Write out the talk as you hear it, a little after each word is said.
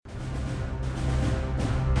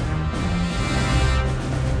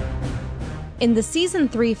In the Season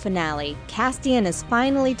 3 finale, Castian is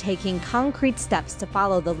finally taking concrete steps to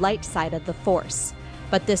follow the light side of the Force,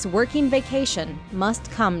 but this working vacation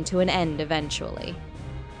must come to an end eventually.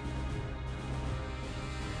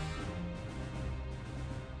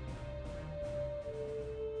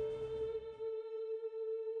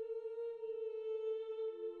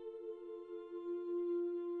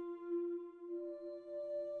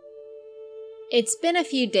 It's been a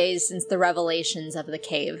few days since the revelations of the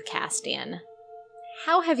cave, Castian.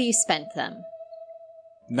 How have you spent them?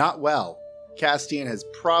 Not well. Castian has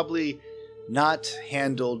probably not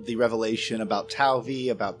handled the revelation about Tauvi,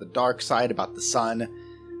 about the dark side, about the sun,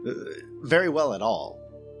 very well at all.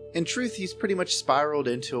 In truth, he's pretty much spiraled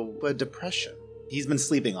into a depression. He's been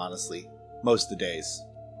sleeping, honestly, most of the days.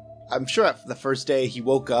 I'm sure at the first day he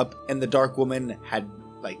woke up and the Dark Woman had,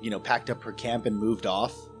 packed up her camp and moved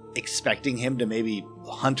off, expecting him to maybe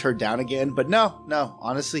hunt her down again. But no,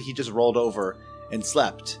 honestly, he just rolled over and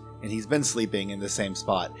slept. And he's been sleeping in the same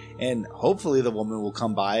spot. And hopefully the woman will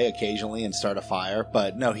come by occasionally and start a fire.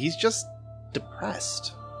 But no, he's just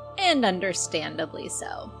depressed. And understandably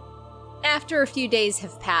so. After a few days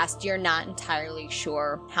have passed, you're not entirely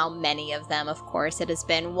sure how many of them, of course. It has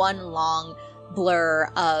been one long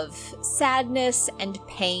blur of sadness and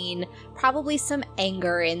pain, probably some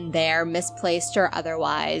anger in there, misplaced or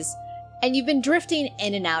otherwise. And you've been drifting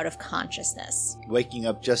in and out of consciousness. Waking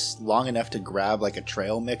up just long enough to grab a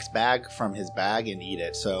trail mix bag from his bag and eat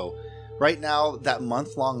it. So right now, that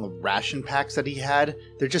month-long ration packs that he had,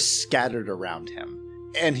 they're just scattered around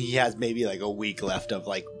him. And he has maybe a week left of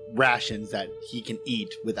rations that he can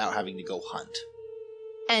eat without having to go hunt.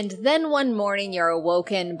 And then one morning you're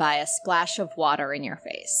awoken by a splash of water in your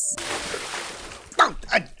face.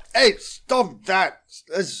 Hey, stop that!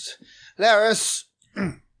 Laris!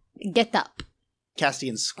 Get up.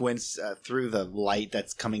 Castian squints through the light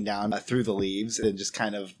that's coming down through the leaves and just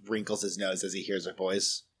kind of wrinkles his nose as he hears her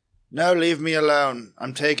voice. No, leave me alone.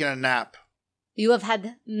 I'm taking a nap. You have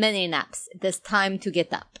had many naps. It is time to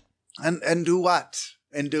get up. And do what?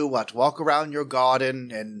 Walk around your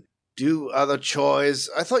garden and do other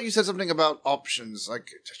chores? I thought you said something about options,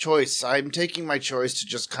 choice. I'm taking my choice to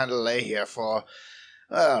just kind of lay here for,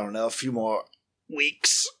 I don't know, a few more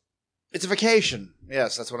weeks. It's a vacation.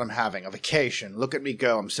 Yes, that's what I'm having. A vacation. Look at me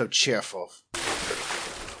go. I'm so cheerful.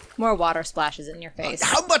 More water splashes in your face.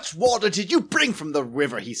 How much water did you bring from the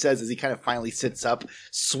river? He says as he kind of finally sits up,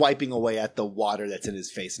 swiping away at the water that's in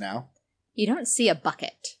his face now. You don't see a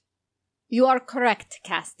bucket. You are correct,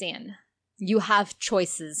 Castian. You have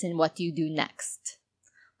choices in what you do next.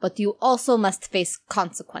 But you also must face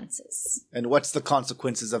consequences. And what's the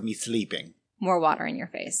consequences of me sleeping? More water in your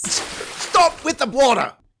face. Stop with the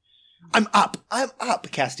water! I'm up,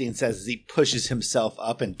 Castian says as he pushes himself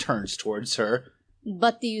up and turns towards her.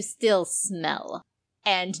 But you still smell.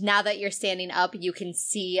 And now that you're standing up, you can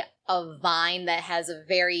see a vine that has a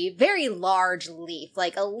very, very large leaf.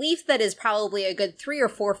 A leaf that is probably a good 3 or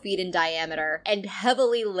 4 feet in diameter and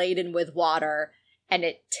heavily laden with water. And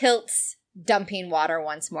it tilts, dumping water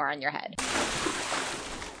once more on your head.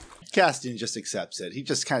 Castian just accepts it. He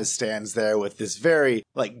just kind of stands there with this very,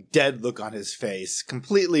 dead look on his face,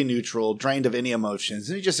 completely neutral, drained of any emotions,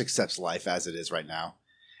 and he just accepts life as it is right now.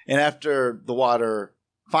 And after the water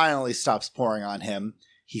finally stops pouring on him,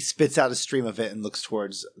 he spits out a stream of it and looks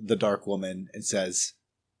towards the Dark Woman and says,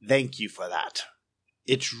 "Thank you for that.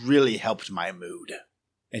 It's really helped my mood."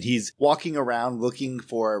 And he's walking around looking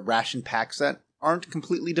for ration packs that aren't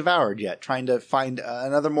completely devoured yet, trying to find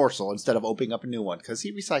another morsel instead of opening up a new one, because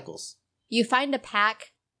he recycles. You find a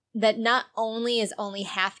pack that not only is only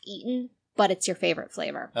half eaten, but it's your favorite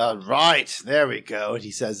flavor. Right, there we go, he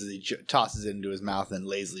says as he tosses it into his mouth and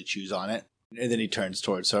lazily chews on it. And then he turns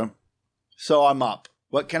towards her. So I'm up.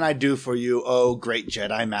 What can I do for you, oh great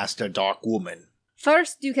Jedi Master Dark Woman?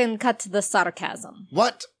 First, you can cut the sarcasm.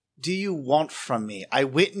 What do you want from me? I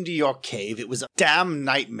went into your cave. It was a damn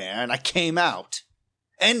nightmare, and I came out.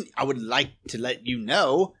 And I would like to let you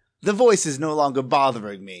know, the voice is no longer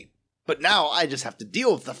bothering me. But now I just have to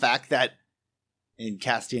deal with the fact that... And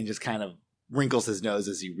Castian just kind of wrinkles his nose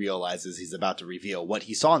as he realizes he's about to reveal what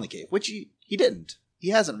he saw in the cave, which he didn't. He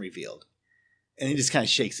hasn't revealed. And he just kind of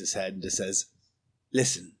shakes his head and just says,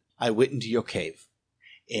 "Listen, I went into your cave,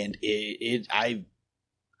 and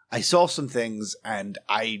I saw some things, and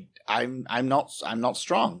I'm not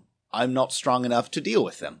strong. I'm not strong enough to deal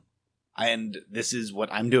with them. And this is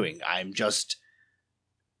what I'm doing. I'm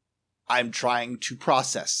trying to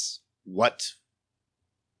process what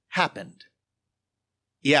happened.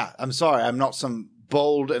 Yeah, I'm sorry. I'm not some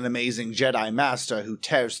bold and amazing Jedi Master who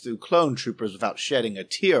tears through clone troopers without shedding a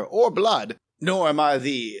tear or blood, nor am I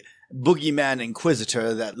the boogeyman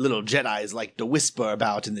inquisitor that little Jedis like to whisper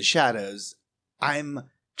about in the shadows. I'm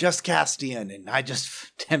just Castian, and I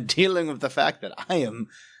just am dealing with the fact that I am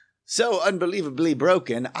so unbelievably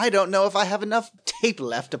broken, I don't know if I have enough tape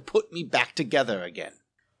left to put me back together again.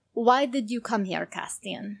 Why did you come here,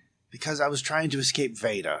 Castian? Because I was trying to escape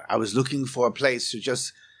Vader. I was looking for a place to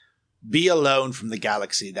just be alone from the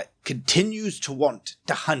galaxy that continues to want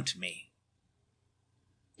to hunt me.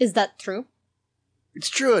 Is that true? It's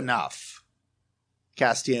true enough.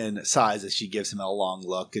 Castian sighs as she gives him a long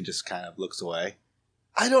look and just kind of looks away.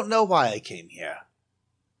 I don't know why I came here.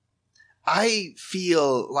 I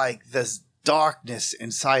feel like this darkness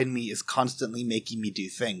inside me is constantly making me do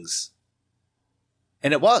things.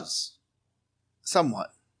 And it was.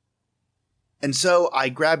 Somewhat. And so I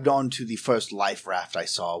grabbed onto the first life raft I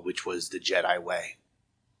saw, which was the Jedi Way.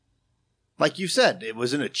 Like you said, it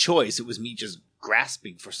wasn't a choice, it was me just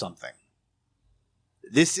grasping for something.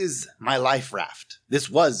 This is my life raft. This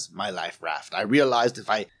was my life raft. I realized if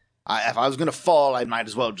I was going to fall, I might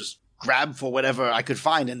as well just grab for whatever I could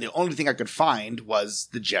find, and the only thing I could find was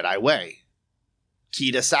the Jedi Way.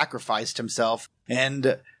 Kida sacrificed himself,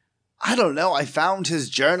 and I don't know, I found his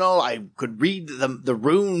journal, I could read the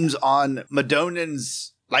runes on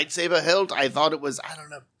Madonan's lightsaber hilt. I thought it was, I don't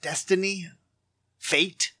know, destiny?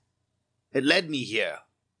 Fate? It led me here.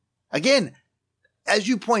 Again, as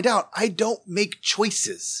you point out, I don't make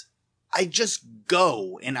choices. I just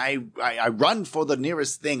go, and I run for the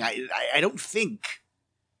nearest thing. I don't think.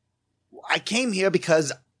 I came here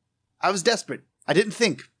because I was desperate. I didn't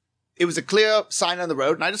think. It was a clear sign on the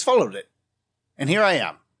road, and I just followed it. And here I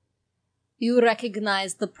am. You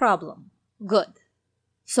recognize the problem. Good.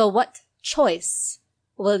 So what choice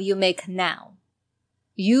will you make now?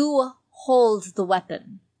 You hold the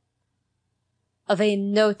weapon of a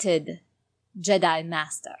noted Jedi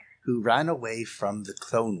Master who ran away from the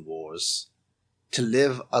Clone Wars to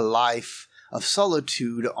live a life of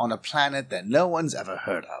solitude on a planet that no one's ever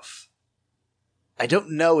heard of. I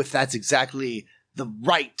don't know if that's exactly the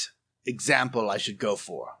right example I should go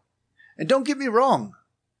for. And don't get me wrong,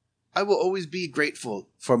 I will always be grateful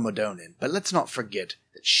for Modonin, but let's not forget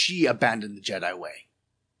that she abandoned the Jedi Way.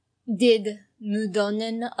 Did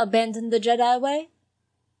Mudonin abandon the Jedi Way?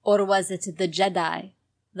 Or was it the Jedi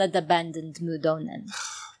that abandoned Mudonin?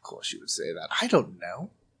 Of course you would say that. I don't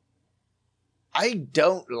know. I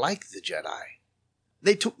don't like the Jedi.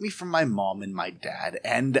 They took me from my mom and my dad,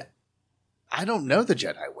 and I don't know the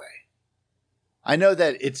Jedi Way. I know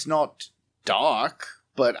that it's not dark,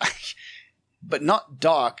 but not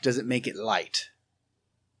dark doesn't make it light.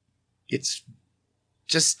 It's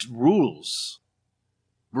just rules.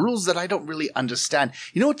 Rules that I don't really understand.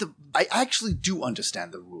 You know what? I actually do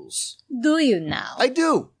understand the rules. Do you now? I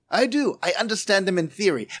do. I understand them in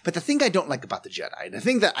theory. But the thing I don't like about the Jedi, the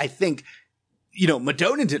thing that I think,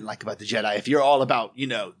 Modonin didn't like about the Jedi, if you're all about,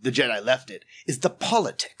 the Jedi left it, is the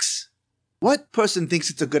politics. What person thinks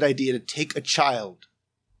it's a good idea to take a child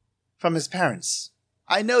from his parents?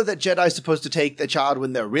 I know that Jedi are supposed to take the child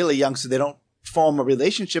when they're really young so they don't form a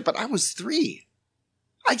relationship, but I was 3.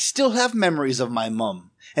 I still have memories of my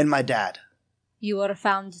mom and my dad. You were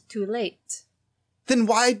found too late. Then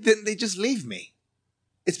why didn't they just leave me?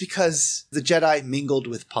 It's because the Jedi mingled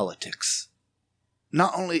with politics.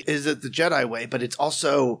 Not only is it the Jedi way, but it's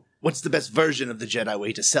also what's the best version of the Jedi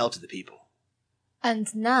way to sell to the people.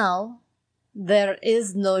 And now, there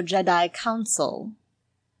is no Jedi Council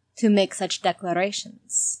to make such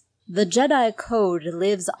declarations. The Jedi Code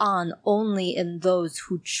lives on only in those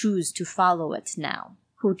who choose to follow it now,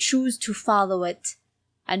 who choose to follow it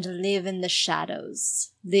and live in the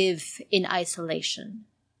shadows, live in isolation.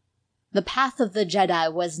 The path of the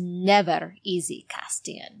Jedi was never easy,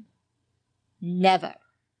 Castian. Never.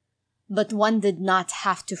 But one did not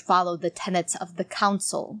have to follow the tenets of the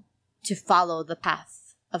Council to follow the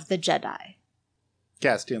path of the Jedi.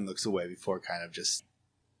 Castian looks away before kind of just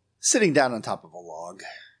sitting down on top of a log.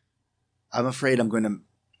 I'm afraid I'm going to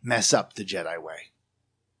mess up the Jedi way.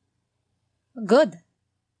 Good.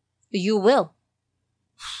 You will.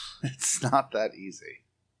 It's not that easy.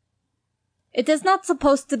 It is not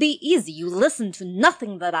supposed to be easy. You listen to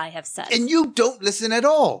nothing that I have said. And you don't listen at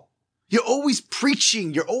all. You're always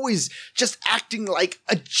preaching. You're always just acting like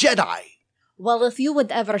a Jedi. Well, if you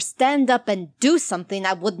would ever stand up and do something,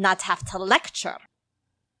 I would not have to lecture.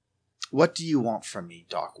 What do you want from me,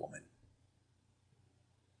 Dark Woman?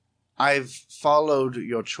 I've followed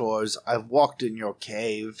your chores. I've walked in your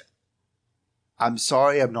cave. I'm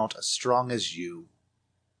sorry I'm not as strong as you.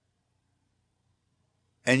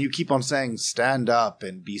 And you keep on saying, stand up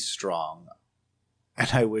and be strong. And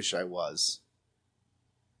I wish I was.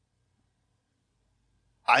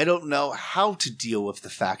 I don't know how to deal with the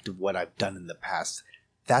fact of what I've done in the past.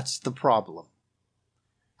 That's the problem.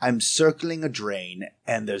 I'm circling a drain,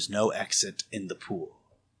 and there's no exit in the pool.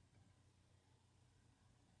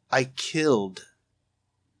 I killed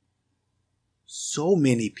so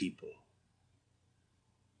many people.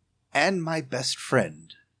 And my best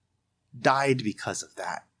friend died because of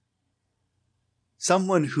that.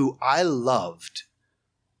 Someone who I loved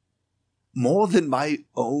more than my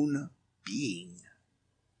own being.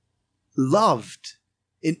 Loved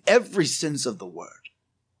in every sense of the word.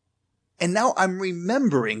 And now I'm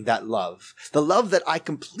remembering that love. The love that I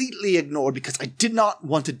completely ignored because I did not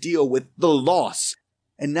want to deal with the loss.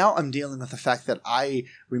 And now I'm dealing with the fact that I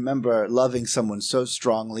remember loving someone so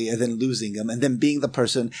strongly and then losing them and then being the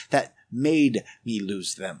person that made me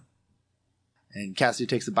lose them. And Cassidy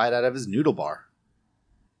takes a bite out of his noodle bar.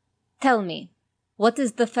 Tell me, what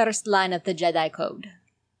is the first line of the Jedi Code?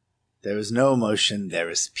 There is no emotion, there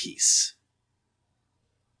is peace.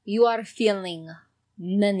 You are feeling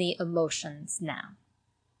many emotions now.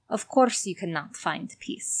 Of course you cannot find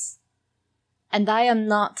peace. And I am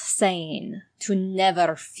not saying to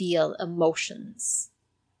never feel emotions.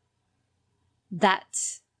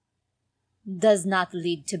 That does not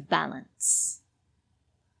lead to balance.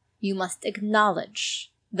 You must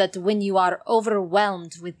acknowledge that when you are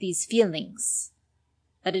overwhelmed with these feelings,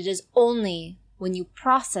 that it is only when you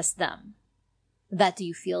process them that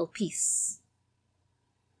you feel peace.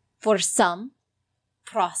 For some,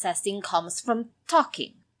 processing comes from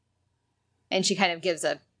talking. And she kind of gives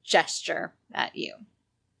a gesture at you.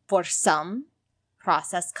 For some,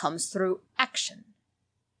 process comes through action.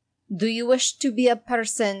 Do you wish to be a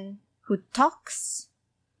person who talks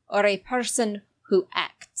or a person who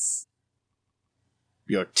acts?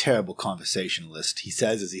 You're a terrible conversationalist, he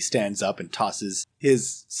says as he stands up and tosses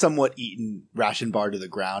his somewhat eaten ration bar to the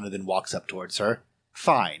ground and then walks up towards her.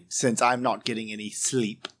 Fine, since I'm not getting any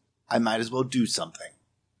sleep, I might as well do something.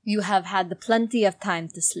 You have had plenty of time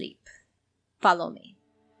to sleep. Follow me.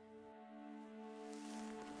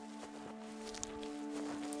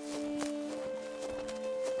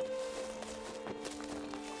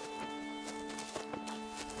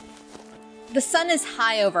 The sun is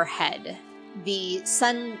high overhead, the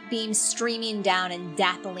sunbeams streaming down and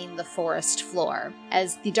dappling the forest floor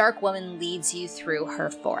as the Dark Woman leads you through her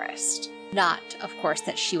forest. Not, of course,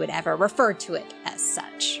 that she would ever refer to it as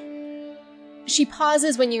such. She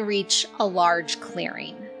pauses when you reach a large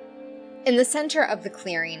clearing. In the center of the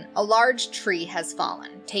clearing, a large tree has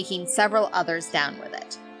fallen, taking several others down with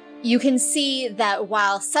it. You can see that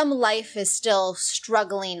while some life is still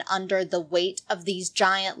struggling under the weight of these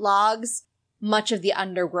giant logs, much of the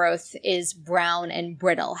undergrowth is brown and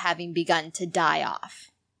brittle, having begun to die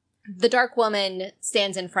off. The Dark Woman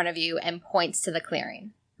stands in front of you and points to the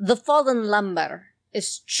clearing. The fallen lumber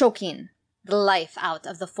is choking the life out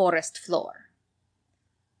of the forest floor.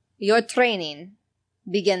 Your training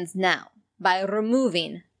begins now by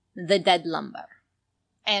removing the dead lumber.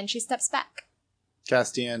 And she steps back.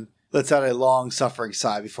 Castian lets out a long, suffering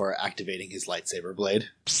sigh before activating his lightsaber blade.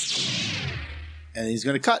 And he's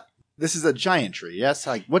going to cut. This is a giant tree, yes?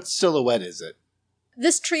 Like, what silhouette is it?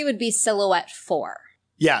 This tree would be silhouette 4.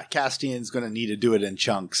 Yeah, Castian's going to need to do it in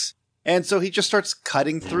chunks. And so he just starts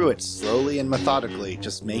cutting through it slowly and methodically,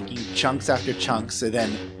 just making chunks after chunks. And then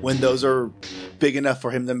when those are big enough for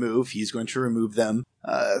him to move, he's going to remove them.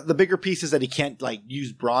 The bigger pieces that he can't,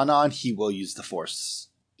 use brawn on, he will use the Force.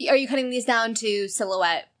 Are you cutting these down to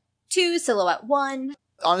silhouette 2, silhouette 1?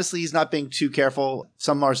 Honestly, he's not being too careful.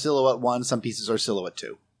 Some are silhouette 1, some pieces are silhouette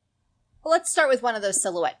 2. Let's start with one of those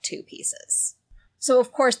silhouette 2 pieces. So,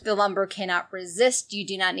 of course, the lumber cannot resist. You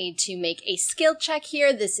do not need to make a skill check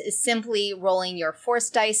here. This is simply rolling your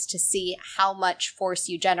force dice to see how much force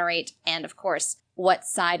you generate and, of course, what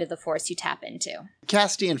side of the force you tap into.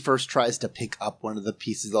 Castian first tries to pick up one of the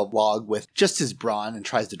pieces of log with just his brawn and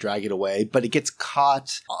tries to drag it away, but it gets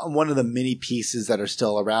caught on one of the many pieces that are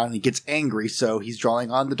still around, and he gets angry, so he's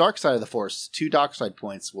drawing on the dark side of the force. 2 dark side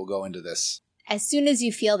points will go into this. As soon as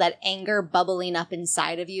you feel that anger bubbling up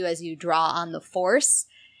inside of you as you draw on the force,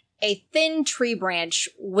 a thin tree branch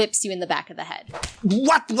whips you in the back of the head.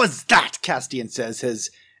 What was that? Castian says, his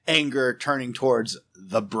anger turning towards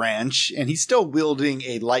the branch, and he's still wielding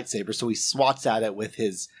a lightsaber, so he swats at it with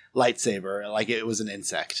his lightsaber like it was an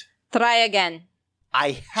insect. Try again.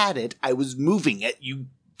 I had it. I was moving it. You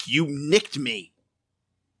nicked me.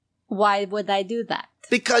 Why would I do that?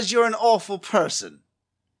 Because you're an awful person.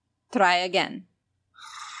 Try again.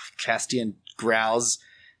 Castian growls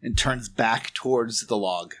and turns back towards the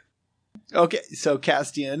log. Okay, so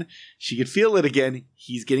Castian, she could feel it again.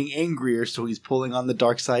 He's getting angrier, so he's pulling on the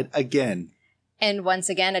dark side again. And once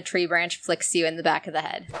again, a tree branch flicks you in the back of the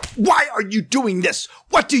head. Why are you doing this?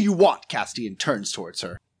 What do you want? Castian turns towards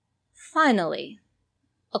her. Finally,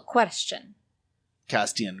 a question.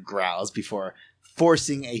 Castian growls before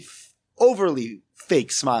forcing a overly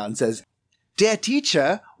fake smile and says, Dear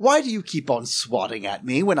teacher, why do you keep on swatting at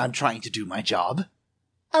me when I'm trying to do my job?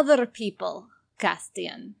 Other people,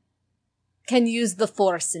 Castian, can use the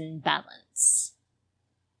Force in balance.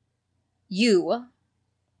 You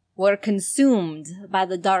were consumed by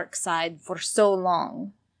the dark side for so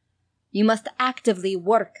long. You must actively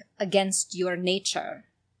work against your nature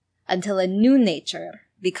until a new nature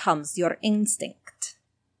becomes your instinct.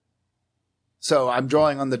 So I'm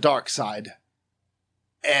drawing on the dark side,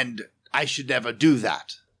 and I should never do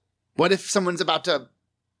that. What if someone's about to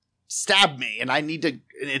stab me and I need to...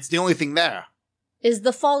 It's the only thing there. Is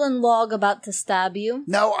the fallen log about to stab you?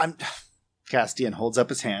 No, Castian holds up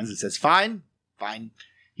his hands and says, Fine.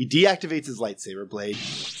 He deactivates his lightsaber blade,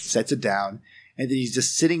 sets it down, and then he's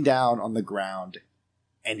just sitting down on the ground,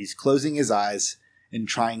 and he's closing his eyes and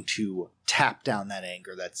trying to tap down that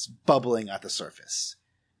anger that's bubbling at the surface.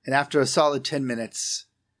 And after a solid 10 minutes,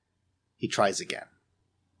 he tries again.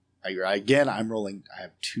 Again, I'm rolling. I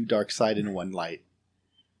have 2 dark side and 1 light.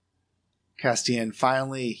 Castian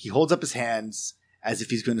finally, he holds up his hands as if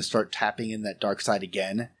he's going to start tapping in that dark side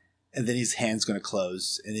again. And then his hand's going to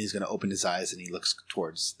close, and then he's going to open his eyes, and he looks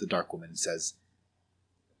towards the dark woman and says,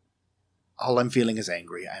 all I'm feeling is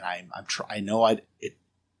angry, and I know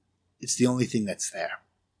it's the only thing that's there.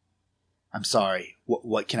 I'm sorry.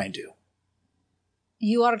 What can I do?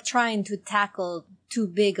 You are trying to tackle too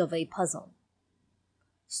big of a puzzle.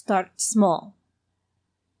 Start small.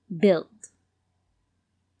 Build.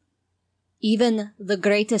 Even the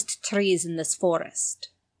greatest trees in this forest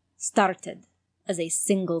started as a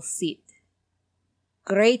single seed.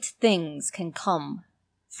 Great things can come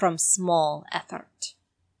from small effort.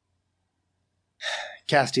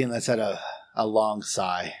 Castian lets out a long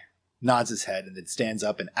sigh, nods his head, and then stands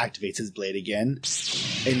up and activates his blade again.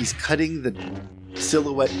 And he's cutting the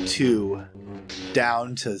Silhouette 2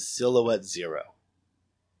 down to Silhouette 0.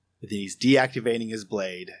 But then he's deactivating his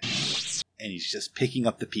blade, and he's just picking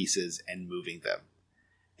up the pieces and moving them.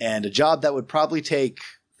 And a job that would probably take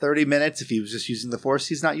 30 minutes if he was just using the Force,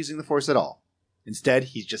 he's not using the Force at all. Instead,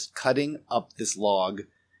 he's just cutting up this log,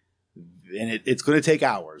 and it's going to take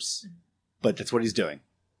hours, but that's what he's doing.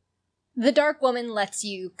 The Dark Woman lets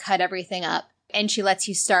you cut everything up, and she lets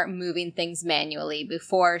you start moving things manually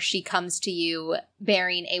before she comes to you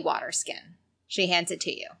bearing a water skin. She hands it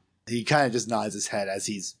to you. He kind of just nods his head as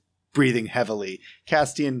he's breathing heavily.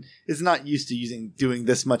 Castian is not used to doing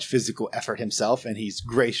this much physical effort himself, and he's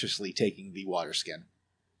graciously taking the water skin.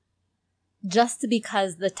 Just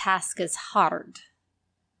because the task is hard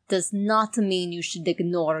does not mean you should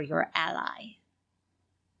ignore your ally.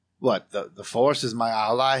 What, the Force is my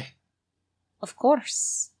ally? Of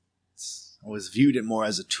course. I always viewed it more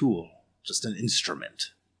as a tool, just an instrument.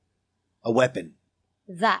 A weapon.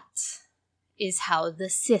 That is how the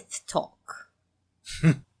Sith talk.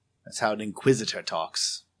 That's how an Inquisitor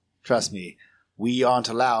talks. Trust me, we aren't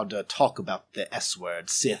allowed to talk about the S-word,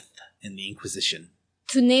 Sith, in the Inquisition.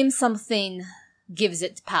 To name something gives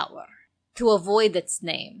it power. To avoid its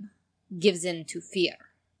name gives in to fear.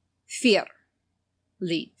 Fear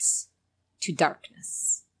leads to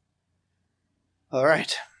darkness. All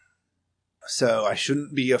right. So I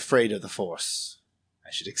shouldn't be afraid of the Force.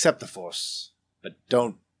 I should accept the Force, but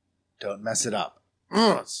don't mess it up.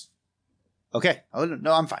 Okay. Oh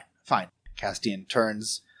no, I'm fine. Fine. Castian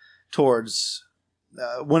turns towards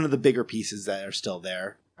one of the bigger pieces that are still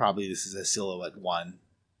there. Probably this is a Silhouette 1,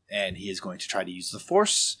 and he is going to try to use the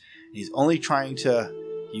Force. He's only trying to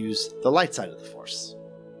use the light side of the Force.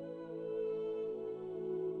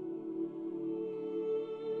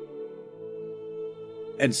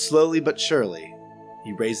 And slowly but surely,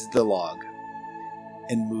 he raises the log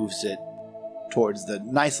and moves it towards the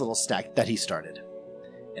nice little stack that he started.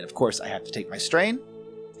 And of course, I have to take my strain,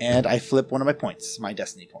 and I flip one of my points, my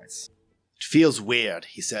destiny points. It feels weird,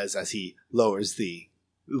 he says as he lowers the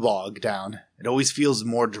log down. It always feels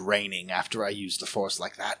more draining after I use the Force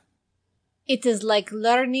like that. It is like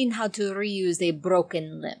learning how to reuse a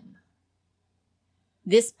broken limb.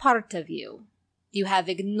 This part of you, you have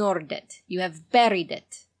ignored it. You have buried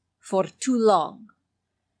it for too long.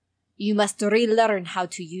 You must relearn how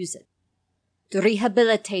to use it, to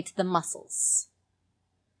rehabilitate the muscles.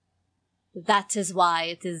 That is why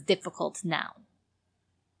it is difficult now.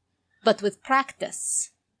 But with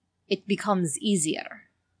practice, it becomes easier.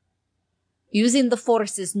 Using the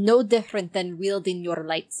Force is no different than wielding your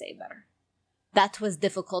lightsaber. That was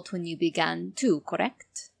difficult when you began too,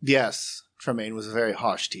 correct? Yes. Tremaine was a very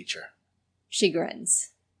harsh teacher. She grins.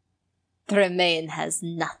 Tremaine has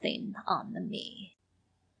nothing on me.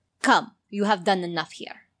 Come, you have done enough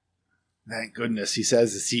here. Thank goodness, he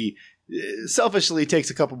says as he selfishly takes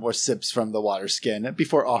a couple more sips from the water skin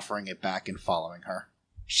before offering it back and following her.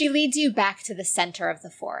 She leads you back to the center of the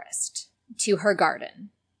forest, to her garden,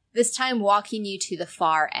 this time walking you to the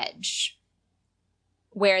far edge,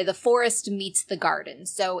 where the forest meets the garden,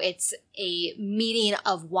 so it's a meeting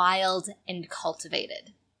of wild and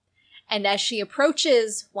cultivated. And as she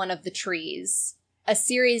approaches one of the trees, a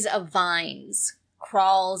series of vines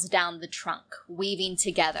crawls down the trunk, weaving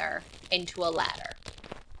together into a ladder.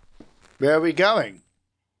 Where are we going?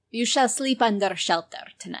 You shall sleep under shelter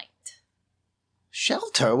tonight.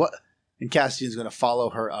 Shelter? What? And Castian's going to follow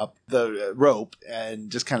her up the rope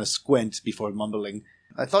and just kind of squint before mumbling,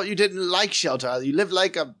 I thought you didn't like shelter. You live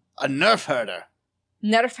like a nerf herder.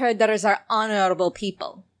 Nerf herders are honorable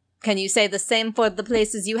people. Can you say the same for the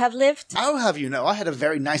places you have lived? I'll have you know, I had a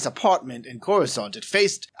very nice apartment in Coruscant. It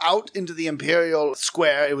faced out into the Imperial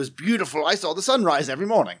Square. It was beautiful. I saw the sunrise every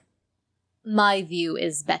morning. My view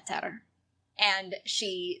is better. And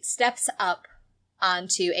she steps up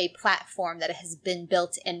onto a platform that has been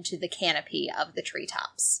built into the canopy of the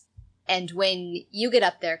treetops. And when you get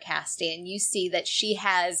up there, Castian, you see that she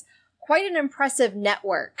has quite an impressive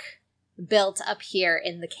network built up here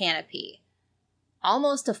in the canopy.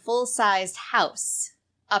 Almost a full-sized house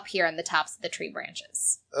up here on the tops of the tree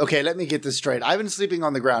branches. Okay, let me get this straight. I've been sleeping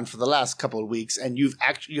on the ground for the last couple of weeks, and you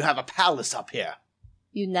have a palace up here.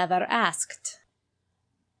 You never asked.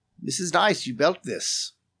 This is nice. You built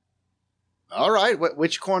this. All right,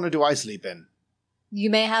 which corner do I sleep in? You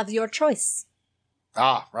may have your choice.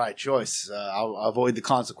 Ah, right, choice. I'll avoid the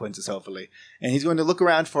consequences, hopefully. And he's going to look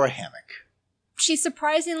around for a hammock. She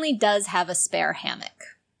surprisingly does have a spare hammock.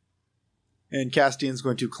 And Castian's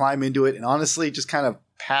going to climb into it and honestly just kind of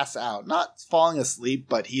pass out. Not falling asleep,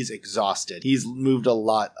 but he's exhausted. He's moved a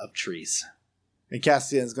lot of trees. And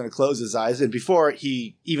Castian's going to close his eyes, and before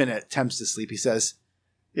he even attempts to sleep, he says,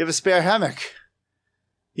 You have a spare hammock.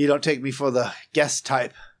 You don't take me for the guest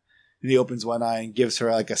type. And he opens one eye and gives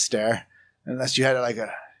her like a stare. Unless you had like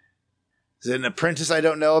a... Is it an apprentice I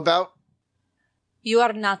don't know about? You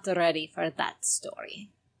are not ready for that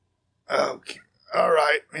story. Okay. All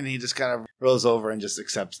right. And he just kind of rolls over and just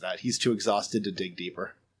accepts that. He's too exhausted to dig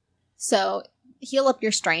deeper. So, heal up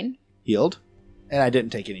your strain. Healed. And I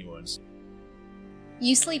didn't take any wounds.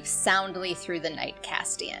 You sleep soundly through the night,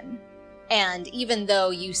 Castian. And even though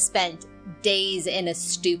you spent days in a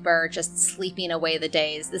stupor, just sleeping away the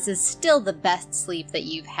days, this is still the best sleep that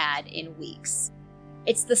you've had in weeks.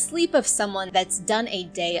 It's the sleep of someone that's done a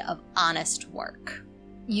day of honest work.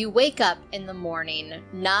 You wake up in the morning,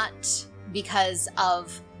 not because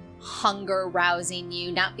of hunger rousing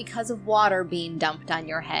you, not because of water being dumped on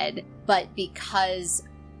your head, but because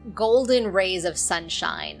golden rays of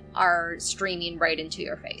sunshine are streaming right into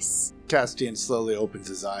your face. Castian slowly opens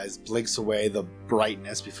his eyes, blinks away the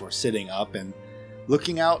brightness before sitting up and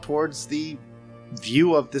looking out towards the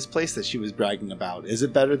view of this place that she was bragging about. Is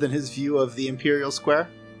it better than his view of the Imperial Square?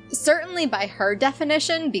 Certainly by her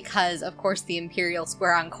definition, because of course the Imperial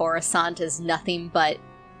Square on Coruscant is nothing but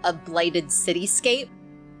a blighted cityscape,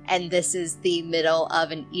 and this is the middle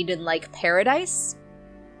of an Eden-like paradise.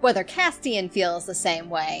 Whether Castian feels the same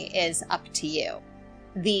way is up to you.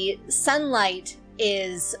 The sunlight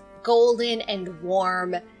is golden and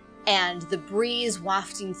warm, and the breeze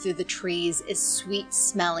wafting through the trees is sweet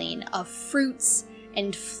smelling of fruits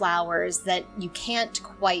and flowers that you can't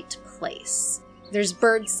quite place. There's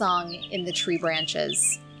birdsong in the tree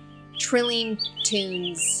branches, trilling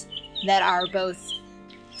tunes that are both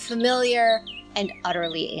familiar and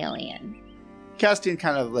utterly alien. Castian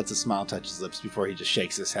kind of lets a smile touch his lips before he just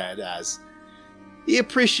shakes his head as he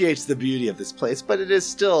appreciates the beauty of this place, but it is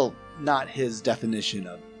still not his definition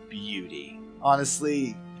of beauty.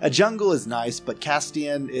 Honestly, a jungle is nice, but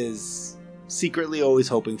Castian is secretly always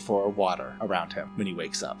hoping for water around him when he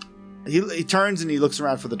wakes up. He turns and he looks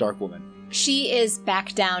around for the Dark Woman. She is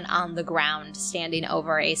back down on the ground, standing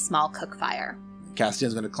over a small cook fire.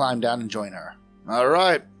 Castian's going to climb down and join her. All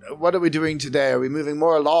right, what are we doing today? Are we moving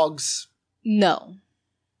more logs? No.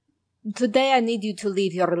 Today I need you to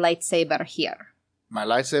leave your lightsaber here. My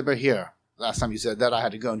lightsaber here. Last time you said that, I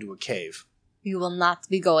had to go into a cave. You will not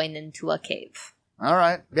be going into a cave. All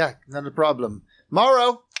right, yeah, not a problem.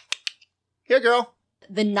 Morrow! Here, girl!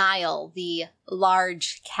 The Nile, the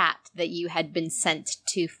large cat that you had been sent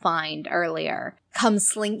to find earlier, comes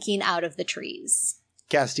slinking out of the trees.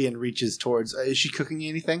 Castian reaches towards... is she cooking you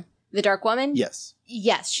anything? The Dark Woman? Yes.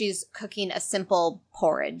 Yes, she's cooking a simple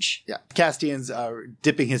porridge. Yeah. Castian's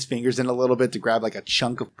dipping his fingers in a little bit to grab like a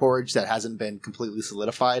chunk of porridge that hasn't been completely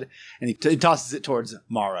solidified, and he tosses it towards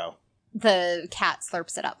Morrow. The cat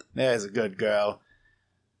slurps it up. There's a good girl.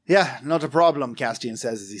 Yeah, not a problem, Castian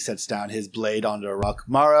says as he sets down his blade onto a rock.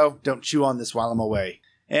 Morrow, don't chew on this while I'm away.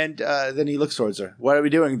 And then he looks towards her. What are we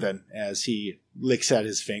doing then? As he licks at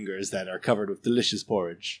his fingers that are covered with delicious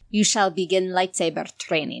porridge. You shall begin lightsaber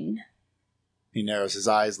training. He narrows his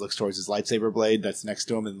eyes, looks towards his lightsaber blade that's next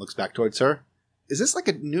to him, and looks back towards her. Is this like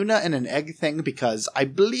a Nuna and an egg thing? Because I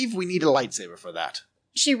believe we need a lightsaber for that.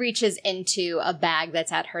 She reaches into a bag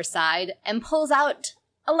that's at her side and pulls out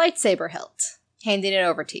a lightsaber hilt, handing it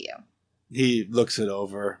over to you. He looks it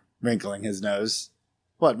over, wrinkling his nose.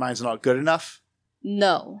 What, mine's not good enough?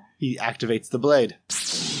 No. He activates the blade.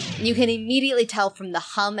 You can immediately tell from the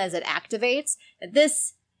hum as it activates that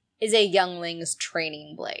this is a youngling's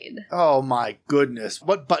training blade. Oh my goodness.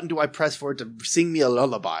 What button do I press for it to sing me a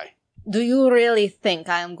lullaby? Do you really think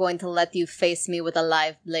I am going to let you face me with a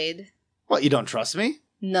live blade? What, you don't trust me?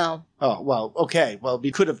 No. Oh, well, okay. Well,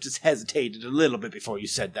 you could have just hesitated a little bit before you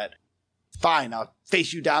said that. Fine, I'll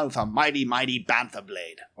face you down with a mighty, mighty bantha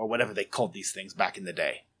blade, or whatever they called these things back in the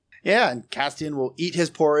day. Yeah, and Castian will eat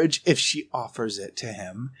his porridge if she offers it to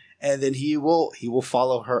him, and then he will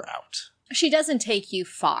follow her out. She doesn't take you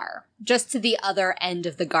far, just to the other end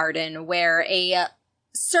of the garden where a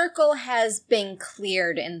circle has been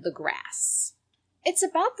cleared in the grass. It's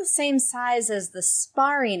about the same size as the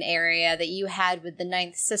sparring area that you had with the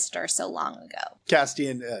Ninth Sister so long ago.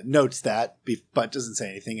 Castian notes that, but doesn't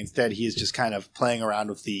say anything. Instead, he is just kind of playing around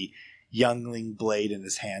with the youngling blade in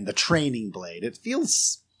his hand, the training blade. It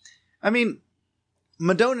feels... I mean,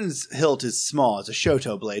 Madonna's hilt is small. It's a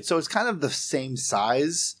Shoto blade, so it's kind of the same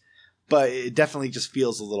size, but it definitely just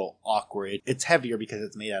feels a little awkward. It's heavier because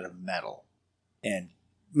it's made out of metal, and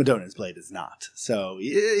Madonna's blade is not. So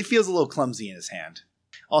it feels a little clumsy in his hand.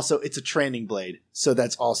 Also, it's a training blade, so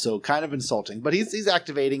that's also kind of insulting, but he's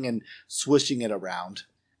activating and swishing it around.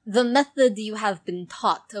 The method you have been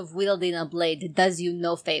taught of wielding a blade does you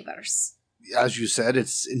no favors. As you said,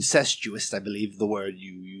 it's incestuous, I believe the word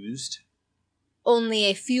you used. Only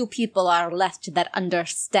a few people are left that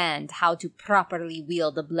understand how to properly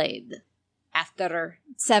wield a blade. After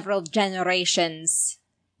several generations,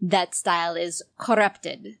 that style is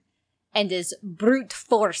corrupted and is brute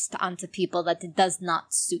forced onto people that it does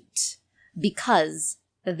not suit because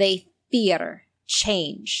they fear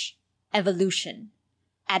change, evolution,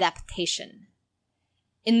 adaptation.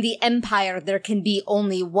 In the Empire, there can be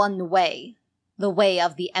only one way, the way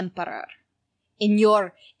of the Emperor. In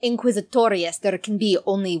your Inquisitorius, there can be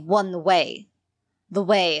only one way, the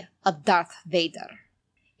way of Darth Vader.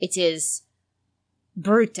 It is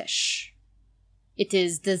brutish. It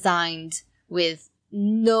is designed with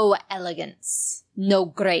no elegance, no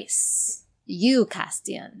grace. You,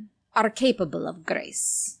 Castian, are capable of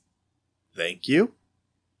grace. Thank you.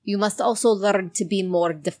 You must also learn to be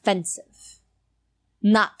more defensive.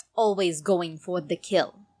 Not always going for the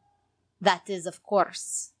kill. That is, of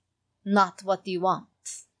course, not what you want.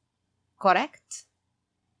 Correct?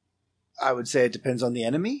 I would say it depends on the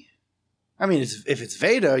enemy. I mean, if it's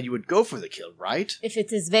Vader, you would go for the kill, right? If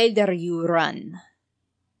it is Vader, you run.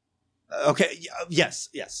 Okay, yes.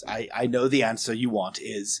 I know the answer you want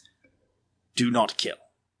is do not kill.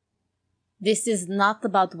 This is not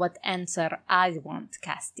about what answer I want,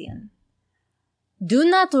 Castian. Do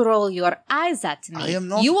not roll your eyes at me. I am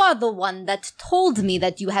not. You are the one that told me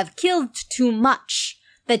that you have killed too much,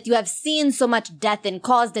 that you have seen so much death and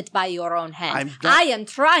caused it by your own hand. I am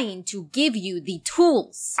trying to give you the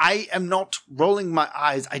tools. I am not rolling my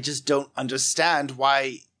eyes. I just don't understand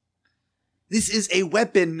why... This is a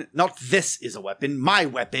weapon, not this is a weapon, my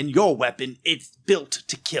weapon, your weapon. It's built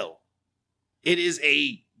to kill. It is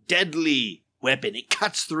a deadly weapon. It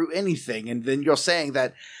cuts through anything, and then you're saying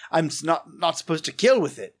that I'm not supposed to kill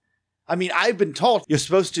with it. I mean, I've been taught you're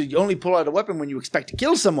supposed to only pull out a weapon when you expect to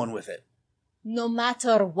kill someone with it. No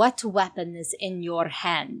matter what weapon is in your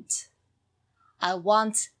hand, I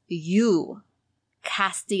want you,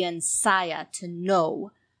 Castian Saya, to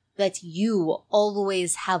know that you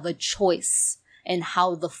always have a choice in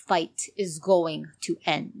how the fight is going to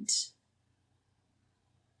end.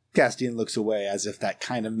 Castian looks away as if that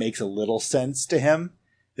kind of makes a little sense to him.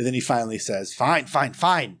 And then he finally says, Fine.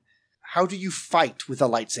 How do you fight with a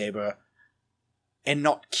lightsaber and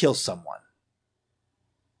not kill someone?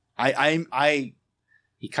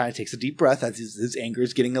 He kind of takes a deep breath as his anger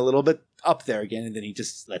is getting a little bit up there again, and then he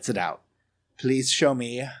just lets it out. Please show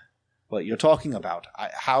me what you're talking about.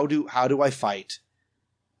 How do I fight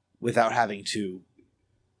without having to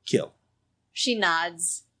kill? She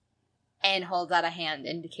nods and holds out a hand,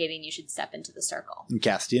 indicating you should step into the circle. And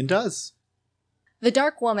Castian does. The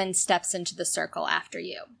Dark Woman steps into the circle after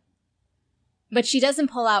you. But she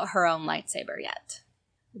doesn't pull out her own lightsaber yet.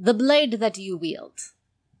 The blade that you wield,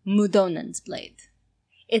 Mudonan's blade,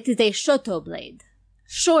 it is a Shoto blade,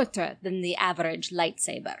 shorter than the average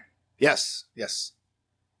lightsaber. Yes.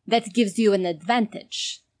 That gives you an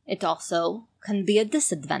advantage. It also can be a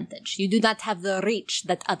disadvantage. You do not have the reach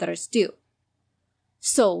that others do.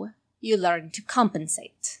 So, you learn to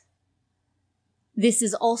compensate. This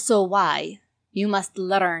is also why you must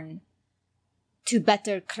learn to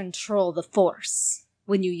better control the Force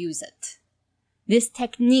when you use it. This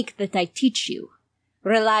technique that I teach you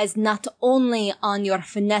relies not only on your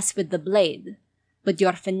finesse with the blade, but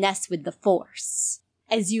your finesse with the Force.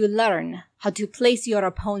 As you learn how to place your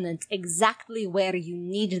opponent exactly where you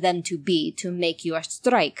need them to be to make your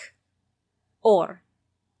strike, or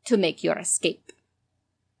to make your escape.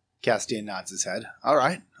 Castian nods his head. All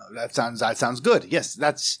right, that sounds good. Yes,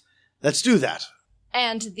 let's do that.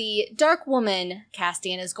 And the Dark Woman,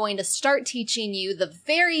 Castian, is going to start teaching you the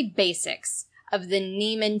very basics of the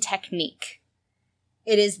Neiman technique.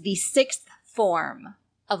 It is the 6th form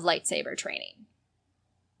of lightsaber training.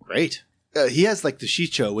 Great. He has like the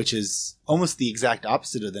Shicho, which is almost the exact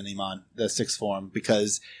opposite of the Neiman, the 6th form,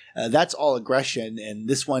 because that's all aggression, and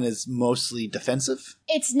this one is mostly defensive.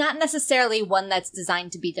 It's not necessarily one that's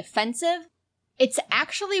designed to be defensive. It's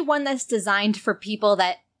actually one that's designed for people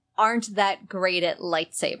that aren't that great at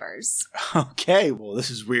lightsabers. Okay, well, this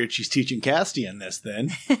is weird. She's teaching Castian this,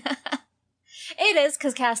 then. It is,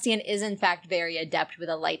 because Castian is in fact very adept with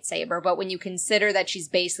a lightsaber, but when you consider that she's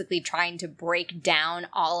basically trying to break down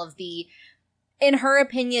all of the, in her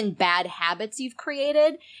opinion, bad habits you've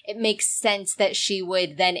created, it makes sense that she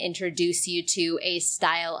would then introduce you to a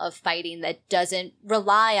style of fighting that doesn't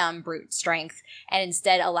rely on brute strength and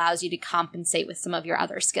instead allows you to compensate with some of your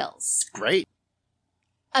other skills. Great.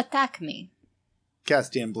 Attack me.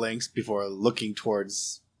 Castian blinks before looking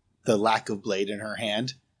towards the lack of blade in her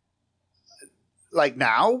hand. Like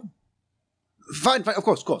now? Fine, of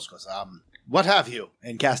course. What have you?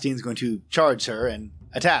 And Castian's going to charge her and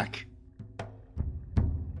attack.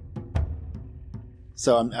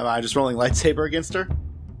 So am I just rolling lightsaber against her?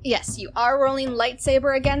 Yes, you are rolling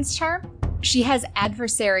lightsaber against her. She has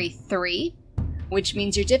adversary 3, which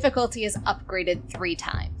means your difficulty is upgraded 3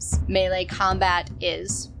 times. Melee combat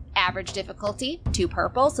is average difficulty, 2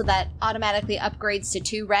 purple, so that automatically upgrades to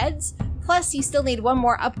 2 reds. Plus, you still need 1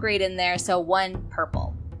 more upgrade in there, so 1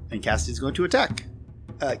 purple. And Castian's going to attack.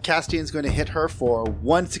 Castian's going to hit her for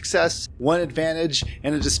 1 success, 1 advantage,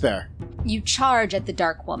 and a despair. You charge at the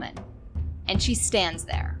Dark Woman, and she stands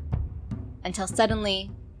there. Until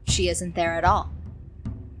suddenly, she isn't there at all.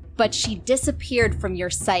 But she disappeared from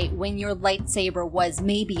your sight when your lightsaber was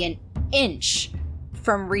maybe an inch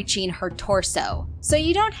from reaching her torso. So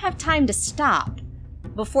you don't have time to stop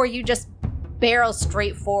before you just barrel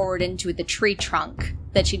straight forward into the tree trunk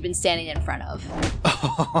that she'd been standing in front of.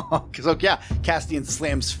 So yeah, Castian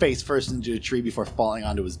slams face first into a tree before falling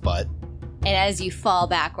onto his butt. And as you fall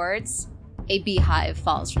backwards, a beehive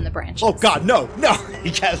falls from the branches. Oh god, no!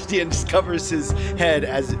 Castian just covers his head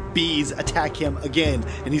as bees attack him again,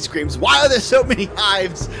 and he screams, "Why are there so many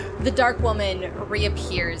hives?" The Dark Woman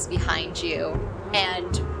reappears behind you,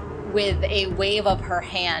 and with a wave of her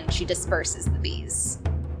hand, she disperses the bees.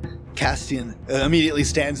 Castian immediately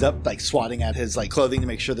stands up, like swatting at his clothing to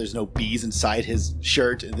make sure there's no bees inside his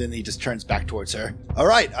shirt, and then he just turns back towards her. All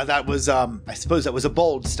right, that was, I suppose that was a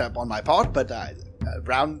bold step on my part, but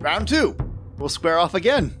round 2, we'll square off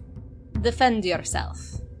again. Defend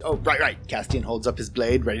yourself. Oh, right. Castian holds up his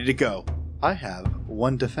blade, ready to go. I have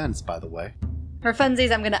 1 defense, by the way. For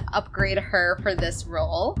funsies, I'm going to upgrade her for this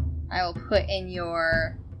roll. I will put in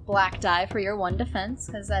your black die for your 1 defense,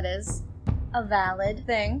 because that is a valid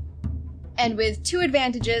thing. And with 2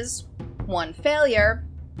 advantages, 1 failure,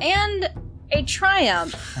 and a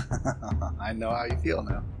triumph. I know how you feel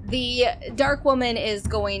now. The Dark Woman is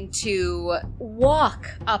going to walk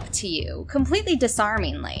up to you, completely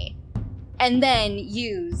disarmingly, and then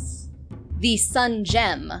use the Sun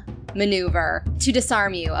Gem maneuver to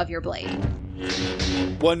disarm you of your blade.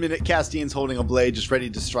 1 minute, Castian's holding a blade just ready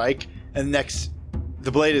to strike, and next,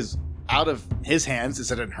 the blade is out of his hands.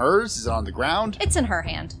 Is it in hers? Is it on the ground? It's in her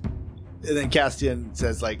hand. And then Castian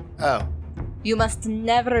says, oh. You must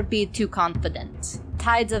never be too confident.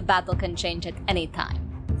 Tides of battle can change at any time.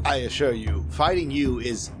 I assure you, fighting you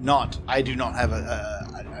is not, I do not have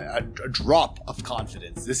a drop of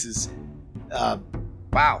confidence. This is,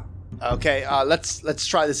 wow. Okay, let's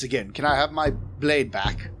try this again. Can I have my blade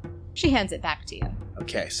back? She hands it back to you.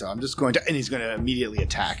 Okay, so I'm just going to, and he's going to immediately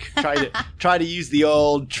attack. Try to use the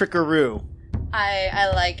old trickaroo.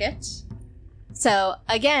 I like it. So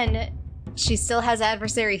again, she still has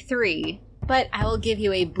adversary 3, but I will give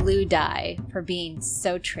you a blue die for being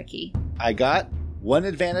so tricky. I got 1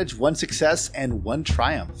 advantage, 1 success, and 1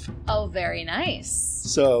 triumph. Oh, very nice.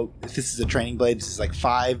 So if this is a training blade, this is like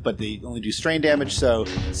 5, but they only do strain damage, so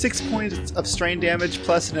 6 points of strain damage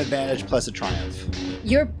plus an advantage plus a triumph.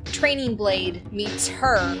 Your training blade meets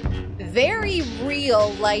her very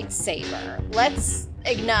real lightsaber. Let's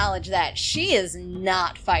acknowledge that she is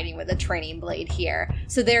not fighting with a training blade here.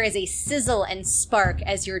 So there is a sizzle and spark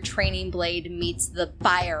as your training blade meets the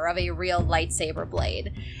fire of a real lightsaber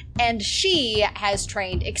blade. And she has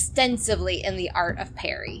trained extensively in the art of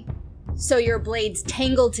parry. So your blades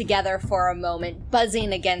tangle together for a moment,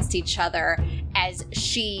 buzzing against each other as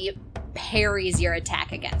she parries your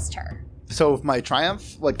attack against her. So with my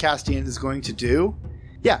triumph, what Castian is going to do...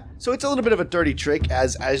 Yeah, so it's a little bit of a dirty trick.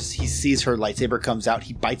 As he sees her lightsaber comes out,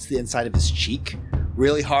 he bites the inside of his cheek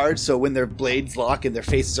really hard, so when their blades lock and their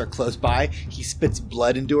faces are close by, he spits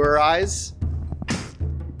blood into her eyes,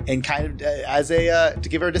 and kind of as a to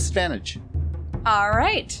give her a disadvantage. All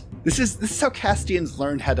right. This is how Castian's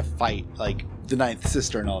learned how to fight, like the Ninth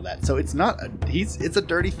Sister and all that. So it's a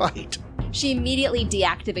dirty fight. She immediately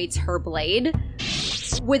deactivates her blade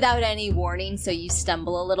without any warning, so you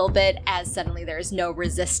stumble a little bit as suddenly there's no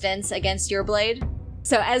resistance against your blade.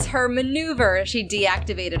 So as her maneuver, she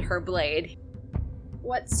deactivated her blade.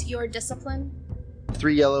 What's your discipline?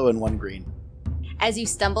 3 yellow and 1 green. As you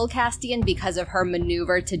stumble, Castian, because of her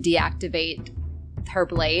maneuver to deactivate her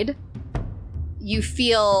blade, you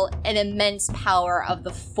feel an immense power of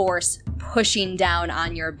the Force pushing down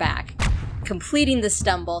on your back, completing the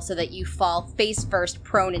stumble so that you fall face first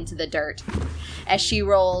prone into the dirt as she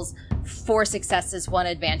rolls 4 successes, 1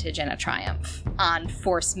 advantage, and a triumph on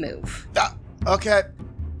Force move. Okay.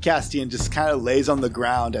 Castian just kind of lays on the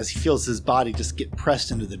ground as he feels his body just get pressed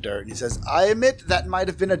into the dirt. And he says, I admit that might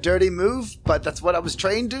have been a dirty move, but that's what I was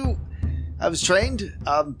trained to. I was trained.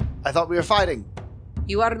 I thought we were fighting.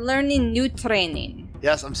 You are learning new training.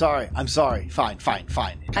 Yes, I'm sorry. Fine.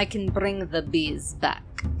 I can bring the bees back.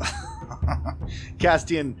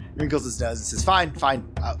 Castian wrinkles his nose and says, Fine.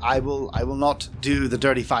 I will not do the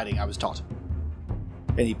dirty fighting I was taught.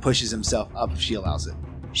 And he pushes himself up if she allows it.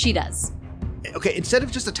 She does. Okay, instead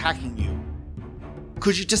of just attacking you,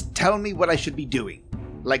 could you just tell me what I should be doing?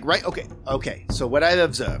 Like, right? Okay. So what I've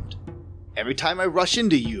observed, every time I rush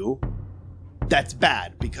into you, that's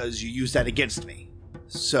bad because you use that against me.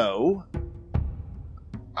 So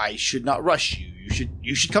I should not rush you.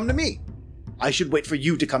 You should come to me. I should wait for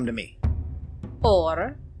you to come to me.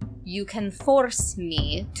 Or you can force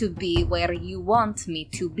me to be where you want me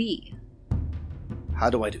to be. How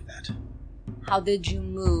do I do that? How did you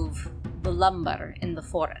move the lumber in the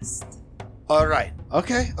forest? All right.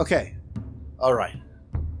 Okay. All right.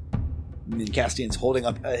 And then Castian's holding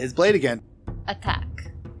up his blade again.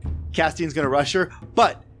 Attack. Castian's going to rush her,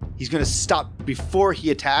 but he's going to stop before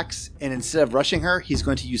he attacks, and instead of rushing her, he's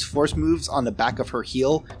going to use force moves on the back of her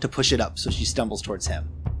heel to push it up so she stumbles towards him.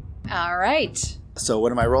 All right. So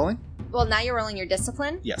what am I rolling? Well, now you're rolling your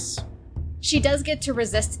discipline. Yes. She does get to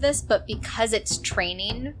resist this, but because it's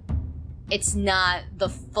training, it's not the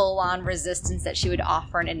full-on resistance that she would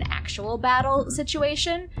offer in an actual battle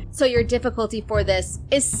situation. So your difficulty for this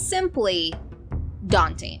is simply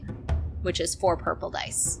daunting, which is 4 purple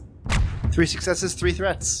dice. 3 successes, 3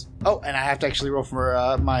 threats. Oh, and I have to actually roll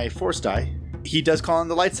for my force die. He does call on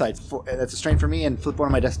the light side. That's a strain for me, and flip one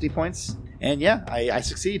of my destiny points. And yeah, I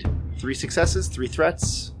succeed. 3 successes, 3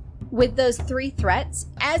 threats. With those 3 threats,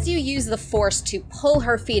 as you use the force to pull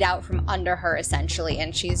her feet out from under her, essentially,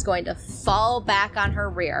 and she's going to fall back on her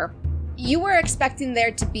rear, you were expecting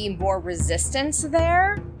there to be more resistance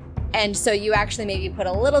there, and so you actually maybe put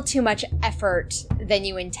a little too much effort than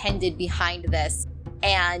you intended behind this,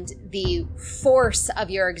 and the force of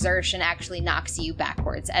your exertion actually knocks you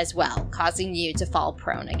backwards as well, causing you to fall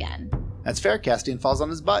prone again. That's fair. Castian falls on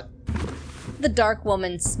his butt. The Dark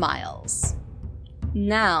Woman smiles.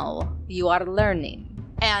 Now you are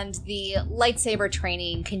learning. And the lightsaber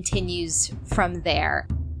training continues from there,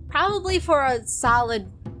 probably for a solid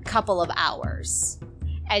couple of hours,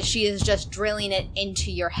 as she is just drilling it into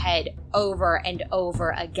your head over and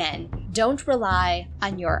over again. Don't rely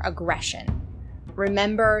on your aggression.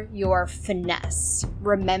 Remember your finesse.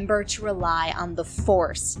 Remember to rely on the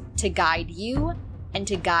force to guide you and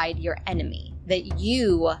to guide your enemy, that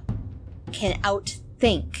you can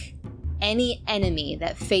outthink any enemy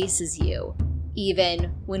that faces you,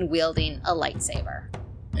 even when wielding a lightsaber.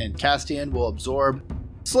 And Castian will absorb,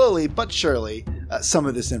 slowly but surely, some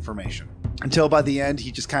of this information. Until by the end,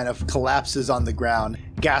 he just kind of collapses on the ground,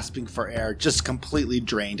 gasping for air, just completely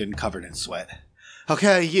drained and covered in sweat.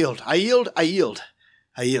 Okay, I yield.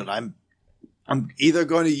 I'm either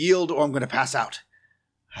going to yield or I'm going to pass out.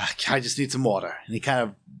 I just need some water. And he kind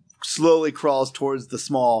of slowly crawls towards the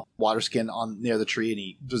small water skin near the tree, and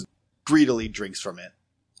he just greedily drinks from it.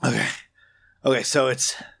 Okay, so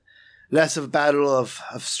it's less of a battle of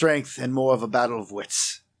strength and more of a battle of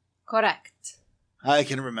wits. Correct. I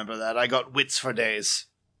can remember that. I got wits for days.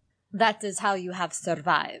 That is how you have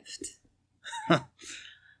survived.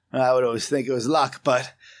 I would always think it was luck,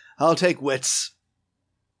 but I'll take wits.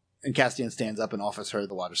 And Castian stands up and offers her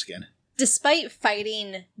the water skin. Despite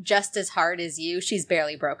fighting just as hard as you, she's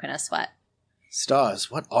barely broken a sweat.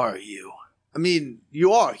 Stars, what are you? I mean,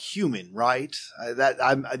 you are human, right?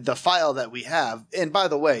 The file that we have, and by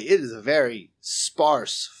the way, it is a very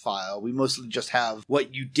sparse file. We mostly just have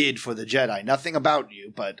what you did for the Jedi. Nothing about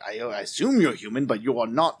you, but I assume you're human, but you are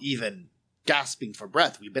not even gasping for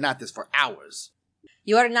breath. We've been at this for hours.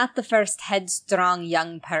 You are not the first headstrong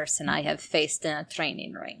young person I have faced in a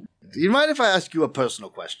training ring. Do you mind if I ask you a personal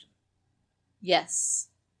question? Yes.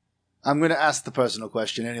 I'm going to ask the personal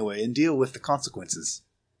question anyway and deal with the consequences.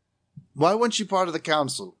 Why weren't you part of the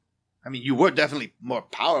council? I mean, you were definitely more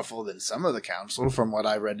powerful than some of the council, from what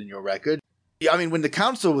I read in your record. I mean, when the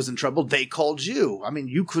council was in trouble, they called you. I mean,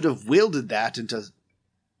 you could have wielded that into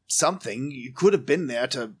something. You could have been there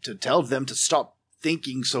to tell them to stop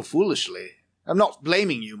thinking so foolishly. I'm not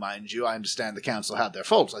blaming you, mind you. I understand the council had their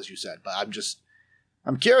faults, as you said, but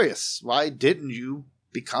I'm curious. Why didn't you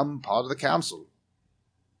become part of the council?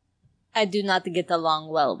 I do not get along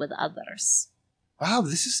well with others. Wow,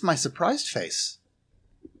 this is my surprised face.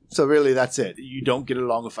 So really, that's it. You don't get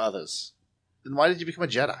along with others. Then why did you become a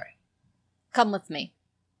Jedi? Come with me.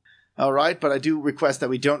 All right, but I do request that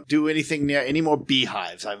we don't do anything near any more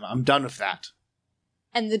beehives. I'm done with that.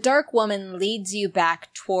 And the Dark Woman leads you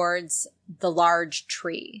back towards the large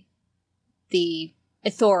tree. The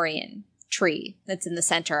Ithorian tree that's in the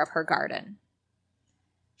center of her garden.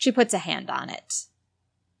 She puts a hand on it.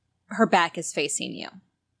 Her back is facing you.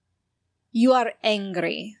 You are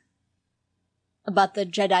angry about the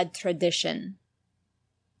Jedi tradition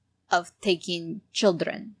of taking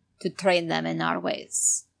children to train them in our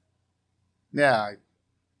ways. Yeah,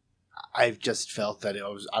 I've just felt that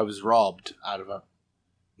I was robbed out of a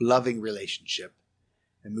loving relationship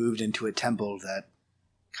and moved into a temple that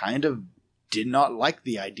kind of did not like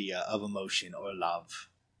the idea of emotion or love.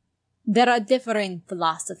 There are differing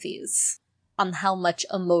philosophies on how much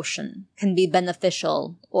emotion can be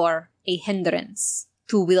beneficial or a hindrance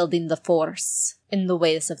to wielding the Force in the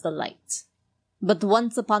ways of the light. But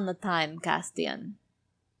once upon a time, Castian,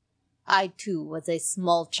 I too was a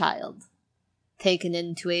small child, taken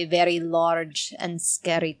into a very large and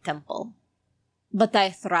scary temple. But I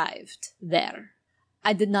thrived there.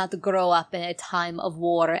 I did not grow up in a time of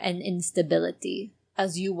war and instability,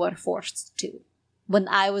 as you were forced to. When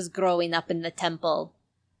I was growing up in the temple,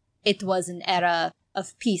 it was an era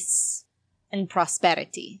of peace and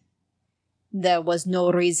prosperity. There was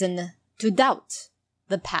no reason to doubt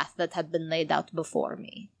the path that had been laid out before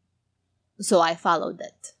me. So I followed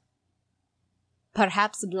it.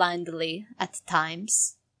 Perhaps blindly at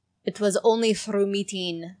times. It was only through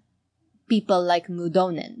meeting people like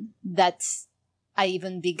Mudonin that I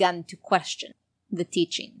even began to question the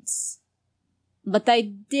teachings. But I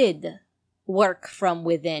did work from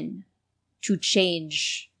within to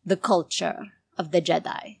change the culture of the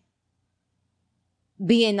Jedi.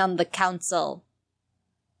 Being on the council,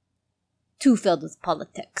 too filled with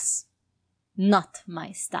politics, not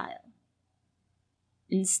my style.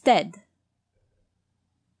 Instead,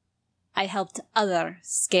 I helped other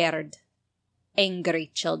scared, angry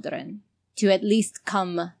children to at least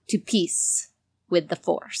come to peace with the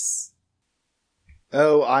Force.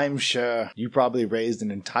 Oh, I'm sure. You probably raised an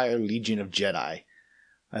entire legion of Jedi.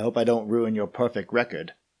 I hope I don't ruin your perfect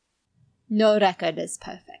record. No record is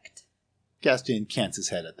perfect. Castian cants his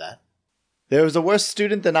head at that. There was a worse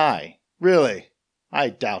student than I. Really? I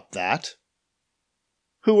doubt that.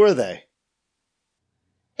 Who were they?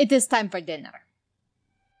 It is time for dinner.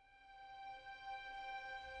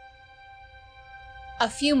 A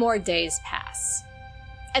few more days pass.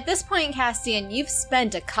 At this point, Castian, you've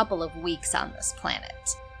spent a couple of weeks on this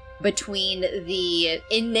planet. Between the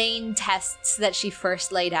inane tests that she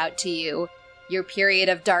first laid out to you, your period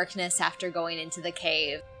of darkness after going into the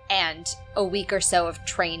cave, and a week or so of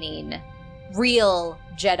training, real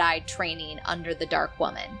Jedi training under the Dark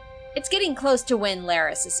Woman. It's getting close to when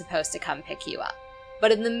Laris is supposed to come pick you up.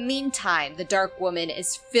 But in the meantime, the Dark Woman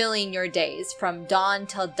is filling your days from dawn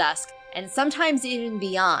till dusk, and sometimes even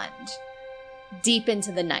beyond, deep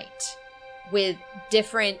into the night, with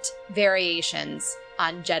different variations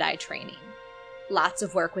on Jedi training. Lots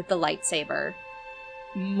of work with the lightsaber,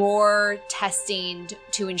 more testing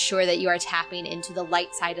to ensure that you are tapping into the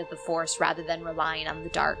light side of the Force rather than relying on the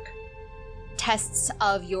dark. Tests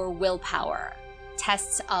of your willpower,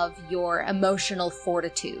 tests of your emotional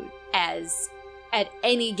fortitude, as at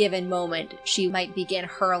any given moment she might begin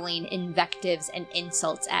hurling invectives and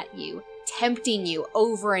insults at you, tempting you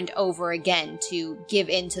over and over again to give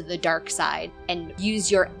in to the dark side and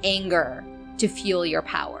use your anger to fuel your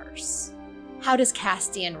powers. How does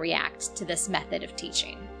Castian react to this method of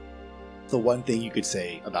teaching? The one thing you could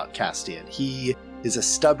say about Castian, he is a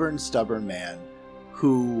stubborn man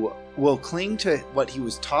who will cling to what he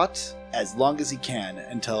was taught as long as he can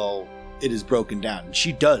until it is broken down. And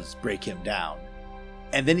she does break him down.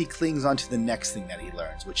 And then he clings on to the next thing that he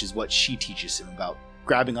learns, which is what she teaches him about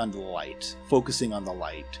grabbing onto the light, focusing on the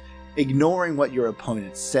light, ignoring what your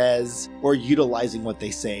opponent says, or utilizing what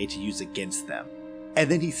they say to use against them. And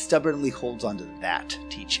then he stubbornly holds on to that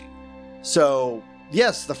teaching. So,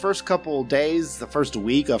 yes, the first couple days, the first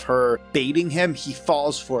week of her baiting him, he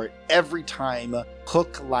falls for it every time,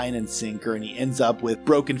 hook, line, and sinker, and he ends up with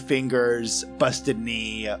broken fingers, busted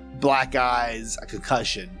knee, black eyes, a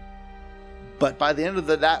concussion. But by the end of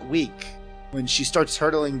that week, when she starts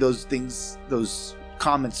hurtling those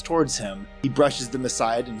comments towards him, he brushes them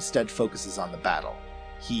aside and instead focuses on the battle.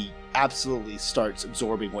 He absolutely starts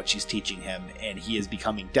absorbing what she's teaching him, and he is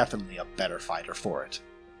becoming definitely a better fighter for it.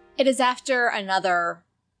 It is after another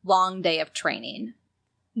long day of training.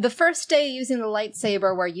 The first day using the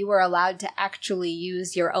lightsaber where you were allowed to actually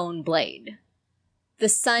use your own blade. The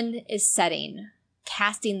sun is setting,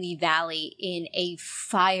 casting the valley in a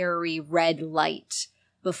fiery red light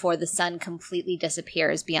before the sun completely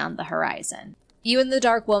disappears beyond the horizon. You and the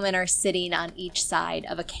Dark Woman are sitting on each side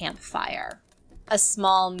of a campfire. A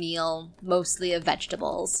small meal, mostly of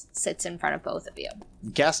vegetables, sits in front of both of you.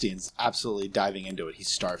 Castian's absolutely diving into it. He's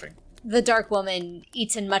starving. The Dark Woman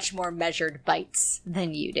eats in much more measured bites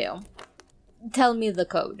than you do. Tell me the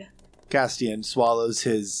code. Castian swallows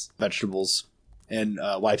his vegetables and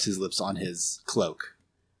wipes his lips on his cloak.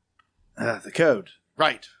 The code.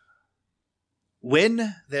 Right.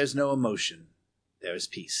 When there's no emotion, there is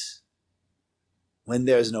peace. When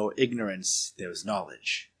there is no ignorance, there is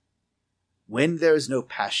knowledge. When there is no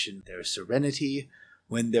passion, there is serenity.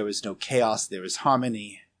 When there is no chaos, there is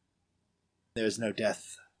harmony. There is no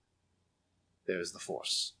death. There is the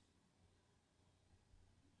Force.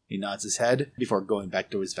 He nods his head before going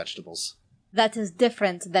back to his vegetables. That is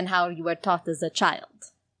different than how you were taught as a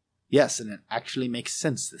child. Yes, and it actually makes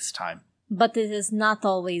sense this time. But it is not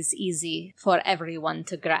always easy for everyone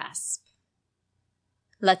to grasp,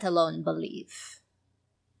 let alone believe.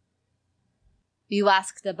 You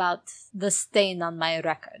asked about the stain on my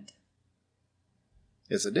record.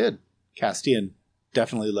 Yes, I did. Castian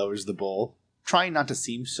definitely lowers the bowl, trying not to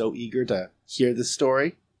seem so eager to hear this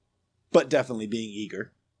story, but definitely being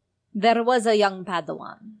eager. There was a young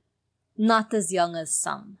Padawan, not as young as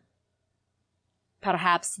some.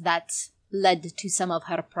 Perhaps that led to some of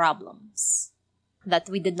her problems, that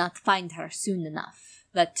we did not find her soon enough,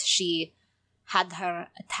 that she had her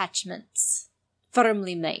attachments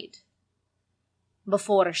firmly made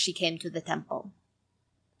before she came to the temple.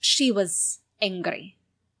 She was angry,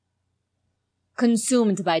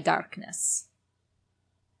 consumed by darkness.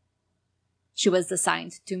 She was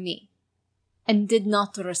assigned to me, and did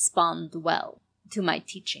not respond well to my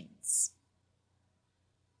teachings.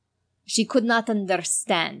 She could not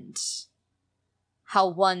understand how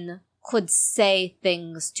one could say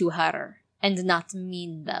things to her and not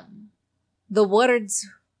mean them. The words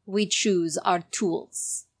we choose are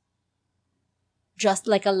tools. Just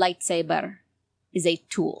like a lightsaber is a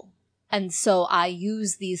tool. And so I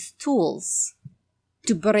use these tools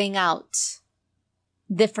to bring out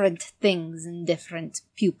different things in different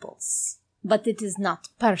pupils. But it is not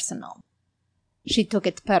personal. She took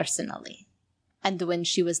it personally. And when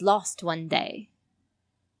she was lost one day,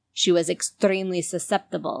 she was extremely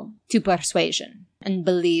susceptible to persuasion and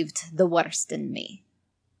believed the worst in me.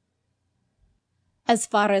 As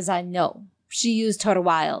far as I know, she used her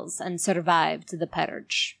wiles and survived the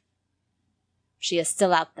purge. She is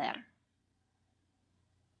still out there.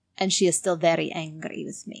 And she is still very angry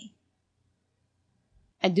with me.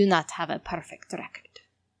 I do not have a perfect record.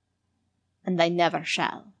 And I never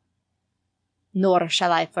shall. Nor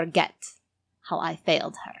shall I forget how I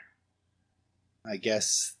failed her. I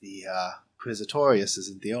guess the Inquisitorius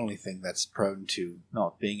isn't the only thing that's prone to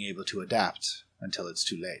not being able to adapt until it's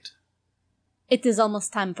too late. It is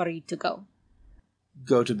almost time for you to go.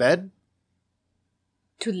 Go to bed?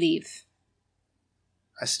 to leave.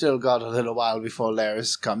 I still got a little while before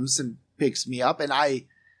Laris comes and picks me up, and I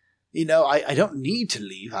don't need to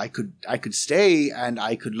leave. I could stay and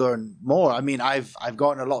I could learn more. I mean, I've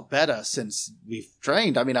gotten a lot better since we've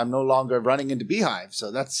trained. I mean, I'm no longer running into beehives,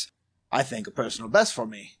 so that's, I think, a personal best for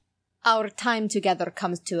me. Our time together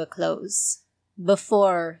comes to a close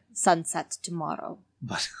before sunset tomorrow.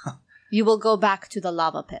 But you will go back to the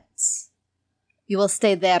lava pits. You will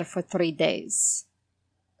stay there for 3 days.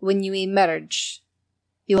 When you emerge,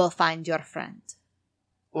 you will find your friend.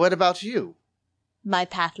 What about you? My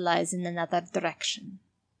path lies in another direction.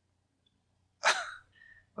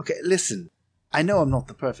 Okay, listen. I know I'm not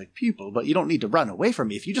the perfect pupil, but you don't need to run away from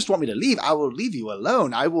me. If you just want me to leave, I will leave you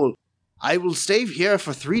alone. I will stay here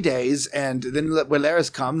for 3 days, and then when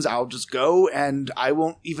Laris comes, I'll just go, and I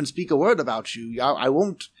won't even speak a word about you. I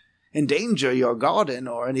won't endanger your garden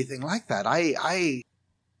or anything like that.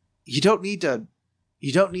 You don't need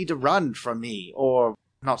to run from me, or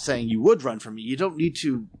I'm not saying you would run from me. You don't need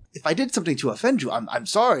to. If I did something to offend you, I'm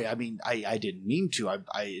sorry. I mean, I didn't mean to.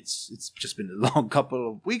 It's just been a long couple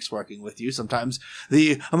of weeks working with you. Sometimes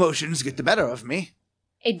the emotions get the better of me.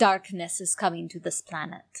 A darkness is coming to this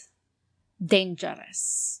planet.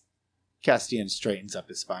 Dangerous. Castian straightens up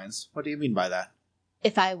his spines. What do you mean by that?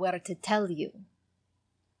 If I were to tell you,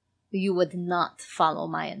 you would not follow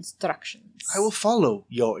my instructions. I will follow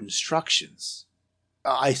your instructions.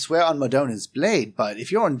 I swear on Madona's blade, but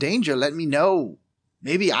if you're in danger, let me know.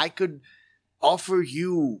 Maybe I could offer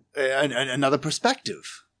you another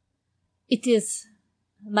perspective. It is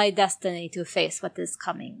my destiny to face what is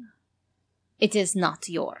coming. It is not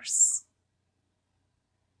yours.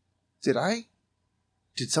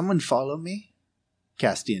 Did someone follow me?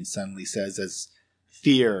 Castian suddenly says as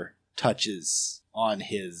fear touches on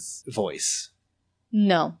his voice.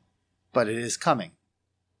 No. But it is coming.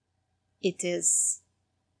 It is.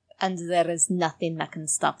 And there is nothing that can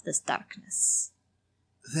stop this darkness.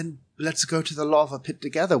 Then let's go to the lava pit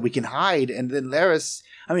together. We can hide, and then Laris...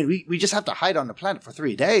 I mean, we just have to hide on the planet for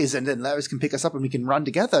 3 days, and then Laris can pick us up and we can run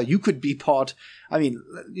together. You could be part... I mean,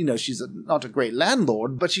 she's not a great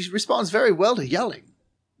landlord, but she responds very well to yelling.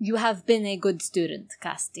 You have been a good student,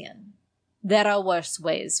 Castian. There are worse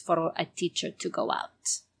ways for a teacher to go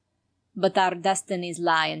out. But our destinies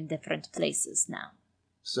lie in different places now.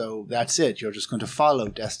 So that's it. You're just going to follow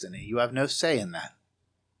destiny. You have no say in that.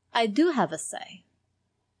 I do have a say.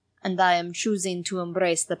 And I am choosing to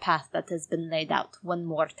embrace the path that has been laid out one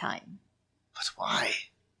more time. But why?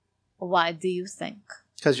 Why do you think?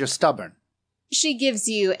 Because you're stubborn. She gives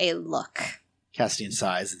you a look. Castian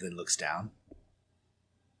sighs and then looks down.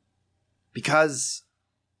 Because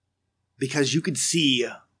you could see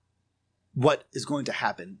what is going to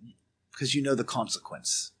happen. Because you know the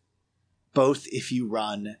consequence. Both if you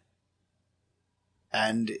run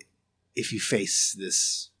and if you face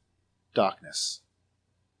this darkness.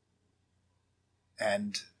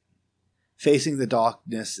 And facing the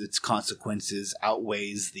darkness, its consequences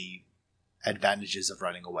outweighs the advantages of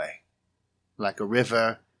running away. Like a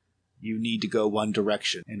river, you need to go one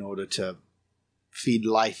direction in order to feed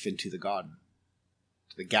life into the garden,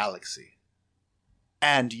 to the galaxy.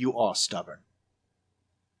 And you are stubborn.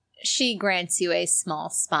 She grants you a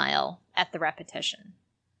small smile at the repetition.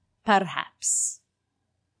 Perhaps.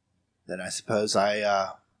 Then I suppose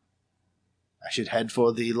I should head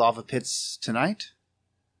for the lava pits tonight?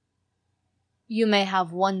 You may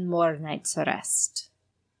have one more night's rest.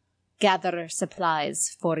 Gather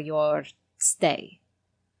supplies for your stay.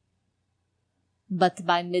 But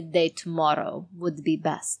by midday tomorrow would be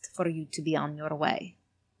best for you to be on your way.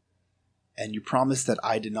 And you promise that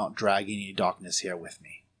I did not drag any darkness here with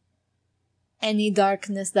me? Any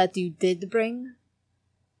darkness that you did bring,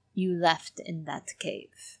 you left in that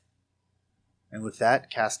cave. And with that,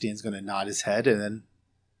 Castian's going to nod his head and then,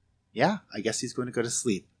 yeah, I guess he's going to go to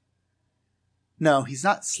sleep. No, he's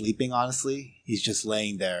not sleeping, honestly. He's just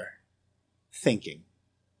laying there, thinking,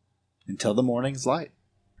 until the morning's light.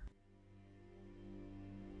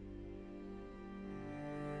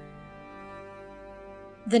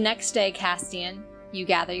 The next day, Castian, you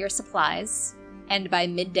gather your supplies, and by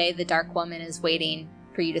midday the Dark Woman is waiting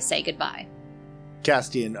for you to say goodbye.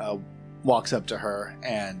 Castian walks up to her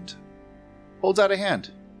and holds out a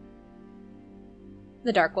hand.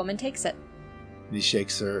 The Dark Woman takes it. He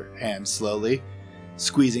shakes her hand slowly,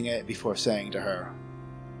 squeezing it before saying to her,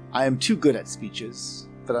 I am too good at speeches,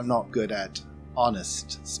 but I'm not good at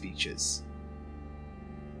honest speeches.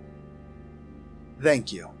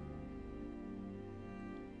 Thank you.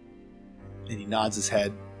 And he nods his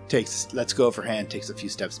head, lets go of her hand, takes a few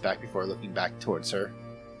steps back before looking back towards her.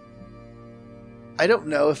 I don't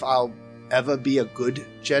know if I'll ever be a good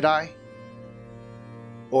Jedi,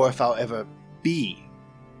 or if I'll ever be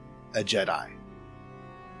a Jedi.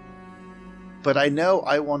 But I know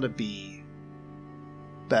I want to be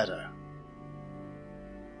better.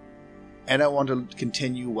 And I want to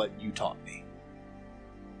continue what you taught me.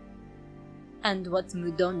 And what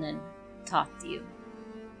Mudonen taught you.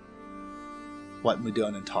 What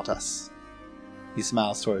Mudonen taught us. He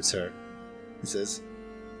smiles towards her. He says,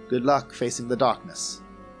 "Good luck facing the darkness.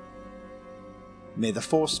 May the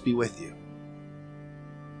Force be with you."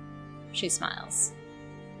 She smiles.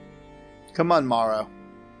 Come on, Morrow.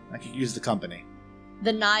 I could use the company.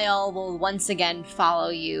 The Nile will once again follow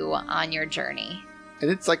you on your journey. And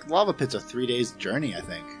it's like lava pits are 3 days journey, I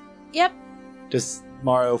think. Yep. Does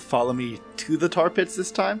Morrow follow me to the tar pits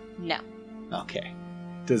this time? No. Okay.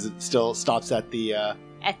 Does it still stops at the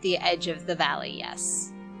At the edge of the valley,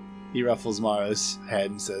 yes. He ruffles Morrow's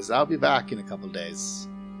head and says, "I'll be back in a couple days.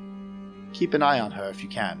 Keep an eye on her if you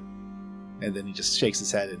can." And then he just shakes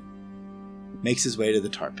his head and makes his way to the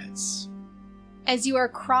tar pits. As you are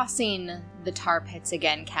crossing the tar pits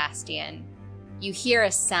again, Castian, you hear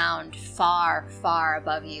a sound far, far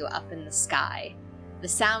above you up in the sky. The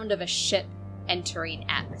sound of a ship entering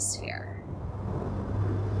atmosphere.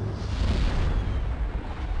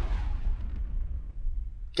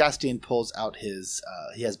 Castian pulls out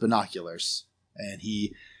he has binoculars, and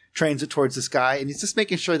he trains it towards the sky, and he's just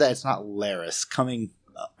making sure that it's not Laris coming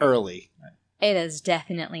early. It is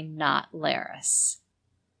definitely not Laris.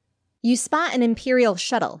 You spot an Imperial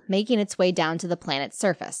shuttle making its way down to the planet's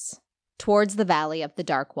surface, towards the Valley of the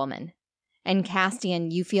Dark Woman. And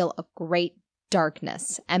Castian, you feel a great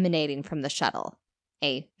darkness emanating from the shuttle.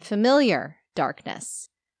 A familiar darkness.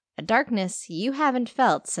 A darkness you haven't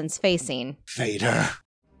felt since facing Vader.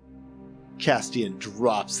 Castian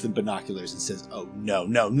drops the binoculars and says, "Oh, no,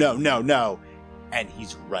 no, no, no, no." And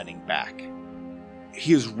he's running back.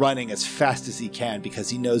 He is running as fast as he can because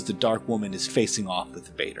he knows the Dark Woman is facing off with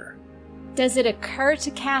Vader. Does it occur to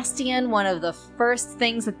Castian one of the first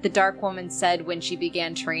things that the Dark Woman said when she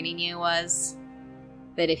began training you was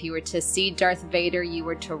that if you were to see Darth Vader, you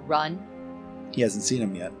were to run? He hasn't seen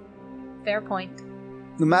him yet. Fair point.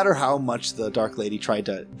 No matter how much the Dark Lady tried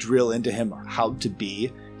to drill into him how to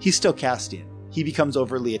be, he's still Castian. He becomes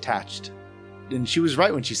overly attached. And she was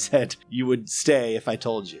right when she said, "You would stay if I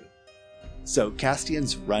told you." So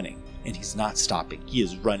Castian's running, and he's not stopping. He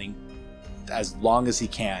is running as long as he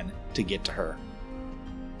can to get to her.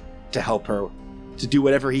 To help her, to do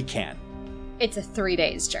whatever he can. It's a 3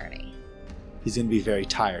 days journey. He's going to be very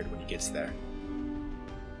tired when he gets there.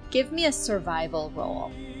 Give me a survival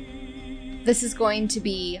roll. This is going to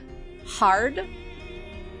be hard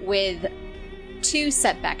with 2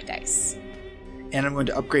 setback dice. And I'm going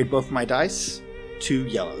to upgrade both my dice to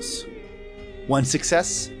yellows. 1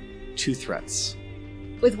 success, 2 threats.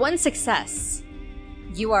 With 1 success,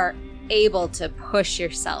 you are able to push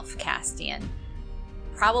yourself, Castian.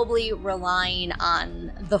 Probably relying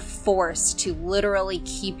on the Force to literally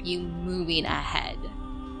keep you moving ahead.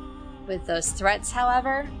 With those threats,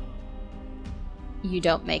 however, you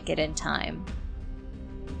don't make it in time.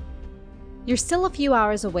 You're still a few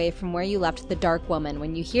hours away from where you left the Dark Woman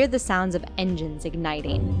when you hear the sounds of engines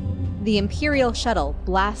igniting. The Imperial shuttle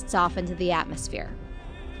blasts off into the atmosphere,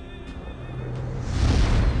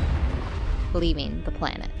 leaving the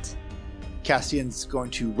planet. Castian's going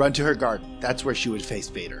to run to her garden. That's where she would face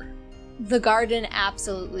Vader. The garden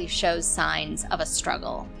absolutely shows signs of a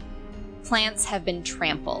struggle. Plants have been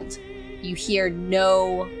trampled. You hear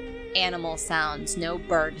no animal sounds, no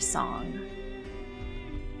bird song.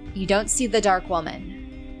 You don't see the Dark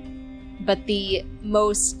Woman, but the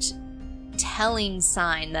most telling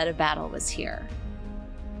sign that a battle was here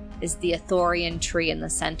is the Athorian tree in the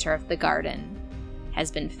center of the garden has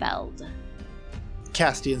been felled.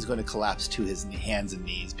 Castian's going to collapse to his hands and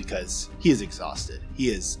knees because he is exhausted. He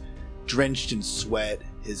is drenched in sweat.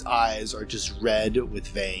 His eyes are just red with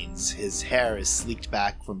veins. His hair is sleeked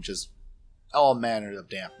back from just all manner of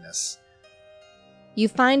dampness. You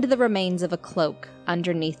find the remains of a cloak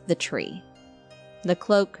underneath the tree. The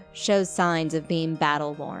cloak shows signs of being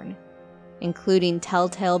battle-worn, including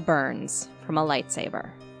telltale burns from a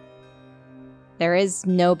lightsaber. There is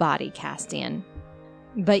no body, Castian,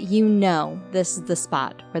 but you know this is the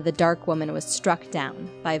spot where the Dark Woman was struck down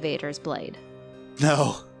by Vader's blade.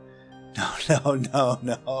 No. No, no, no,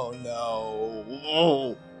 no, no.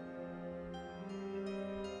 Oh.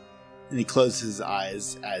 And he closes his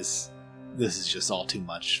eyes as this is just all too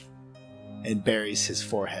much and buries his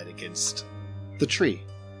forehead against the tree.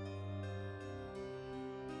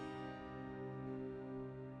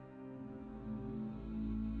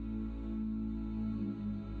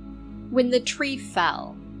 When the tree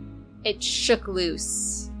fell, it shook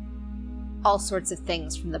loose all sorts of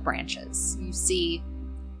things from the branches. You see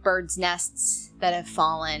birds' nests that have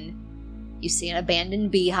fallen. You see an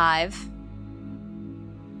abandoned beehive.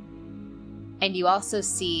 And you also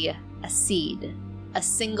see a seed, a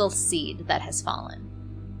single seed that has fallen.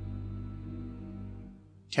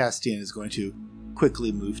 Castian is going to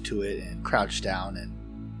quickly move to it and crouch down and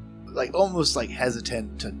almost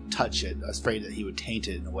hesitant to touch it, afraid that he would taint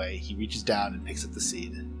it in a way. He reaches down and picks up the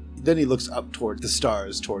seed. Then he looks up toward the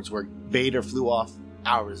stars, towards where Vader flew off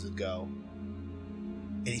hours ago.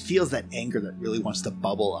 And he feels that anger that really wants to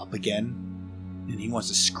bubble up again. And he wants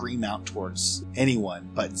to scream out towards anyone,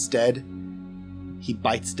 but instead, he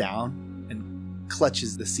bites down and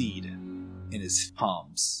clutches the seed in his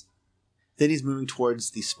palms. Then he's moving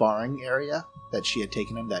towards the sparring area that she had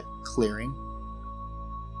taken him, that clearing.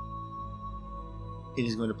 And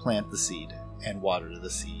he's going to plant the seed and water the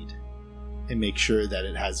seed and make sure that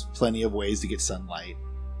it has plenty of ways to get sunlight.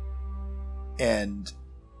 And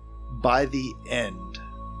by the end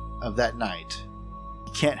of that night,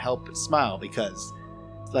 he can't help but smile because,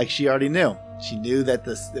 like she already knew, she knew that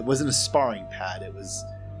it wasn't a sparring pad, it was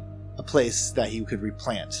a place that he could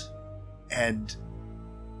replant. And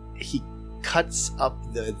he cuts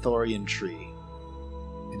up the Thorian tree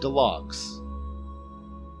into logs,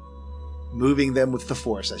 moving them with the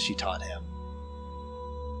force as she taught him.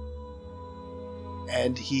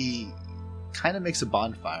 And he kind of makes a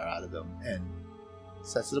bonfire out of them and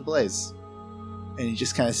sets it ablaze. And he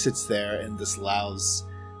just kind of sits there and just allows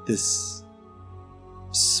this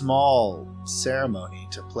small ceremony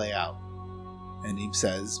to play out. And he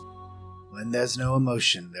says, "When there's no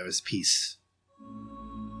emotion, there is peace.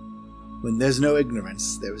 When there's no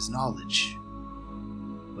ignorance, there is knowledge.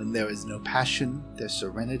 When there is no passion, there's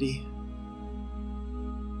serenity.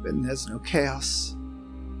 When there's no chaos,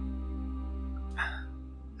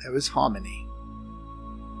 there is harmony.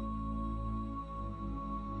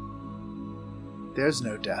 There's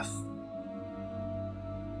no death.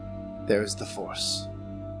 There is the Force."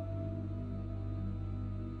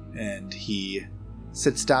 And he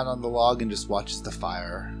sits down on the log and just watches the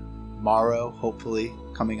fire. Morrow, hopefully,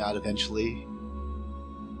 coming out eventually.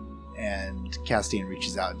 And Castian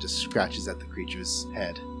reaches out and just scratches at the creature's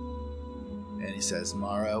head. And he says,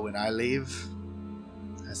 "Morrow, when I leave,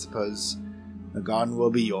 I suppose the garden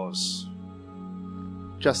will be yours.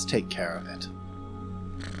 Just take care of it."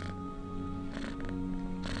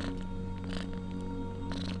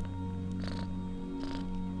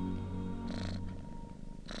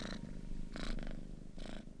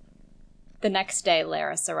 The next day,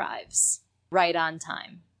 Laris arrives, right on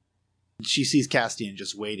time. She sees Castian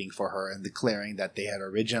just waiting for her in the clearing that they had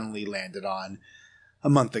originally landed on a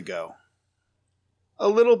month ago. A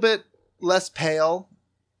little bit less pale,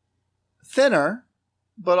 thinner,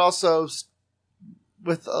 but also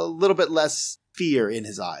with a little bit less fear in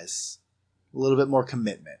his eyes, a little bit more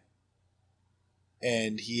commitment.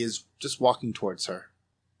 And he is just walking towards her.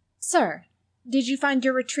 "Sir, did you find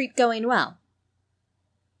your retreat going well?"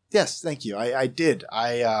 "Yes, thank you. I did.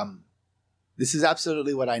 This is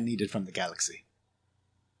absolutely what I needed from the galaxy."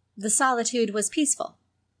 "The solitude was peaceful."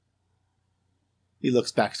 He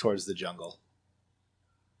looks back towards the jungle.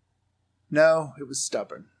 "No, it was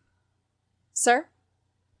stubborn." "Sir?"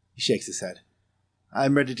 He shakes his head.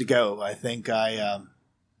 "I'm ready to go. I think I'm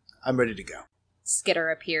ready to go." Skitter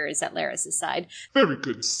appears at Laris' side. "Very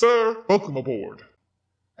good, sir. Welcome aboard."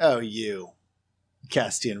 "Oh, you."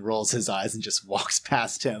 Castian rolls his eyes and just walks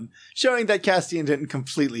past him, showing that Castian didn't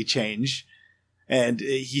completely change. And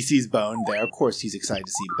he sees Bone there. Of course he's excited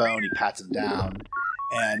to see Bone. He pats him down.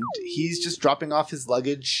 And he's just dropping off his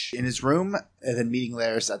luggage in his room and then meeting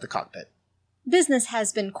Laris at the cockpit. "Business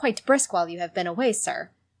has been quite brisk while you have been away,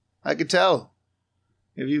 sir." "I could tell.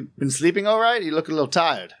 Have you been sleeping all right? You look a little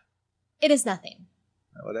tired." "It is nothing."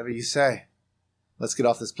 "Whatever you say. Let's get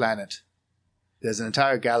off this planet. There's an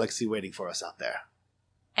entire galaxy waiting for us out there."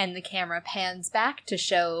 And the camera pans back to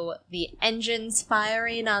show the engines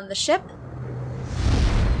firing on the ship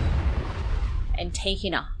and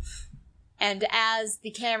taking off. And as the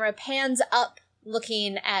camera pans up,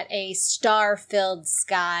 looking at a star-filled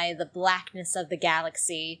sky, the blackness of the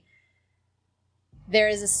galaxy, there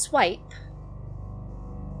is a swipe,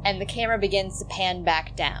 and the camera begins to pan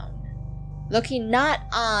back down, looking not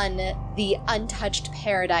on the untouched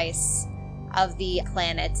paradise of the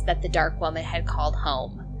planets that the Dark Woman had called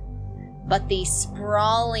home, but the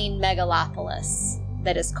sprawling megalopolis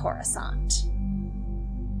that is Coruscant.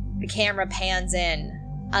 The camera pans in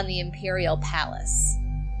on the Imperial Palace,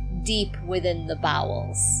 deep within the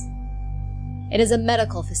bowels. It is a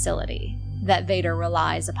medical facility that Vader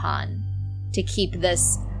relies upon to keep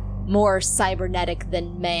this more cybernetic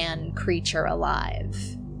than man creature alive.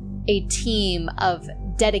 A team of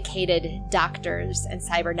dedicated doctors and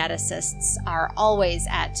cyberneticists are always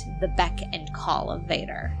at the beck and call of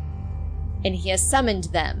Vader, and he has summoned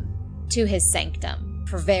them to his sanctum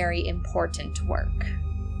for very important work.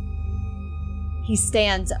 He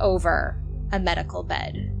stands over a medical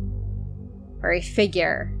bed where a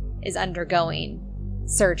figure is undergoing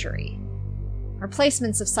surgery,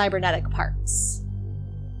 replacements of cybernetic parts.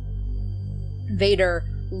 Vader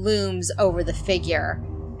looms over the figure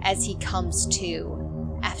as he comes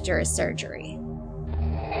to after his surgery.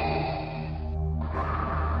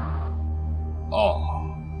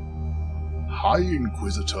 High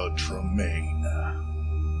Inquisitor Tremaine.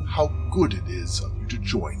 How good it is of you to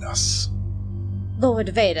join us. Lord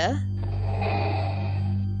Vader?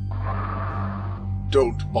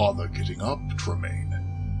 Don't bother getting up,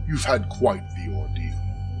 Tremaine. You've had quite the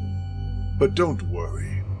ordeal. But don't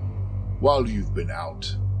worry. While you've been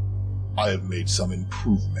out, I have made some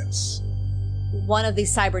improvements. One of the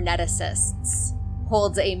cyberneticists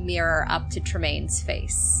holds a mirror up to Tremaine's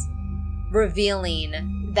face,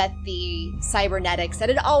 revealing that the cybernetics that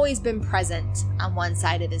had always been present on one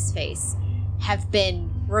side of his face have been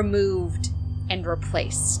removed and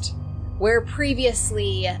replaced. Where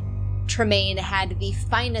previously Tremaine had the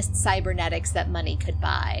finest cybernetics that money could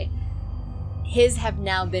buy, his have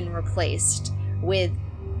now been replaced with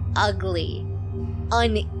ugly,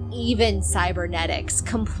 uneven cybernetics,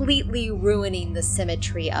 completely ruining the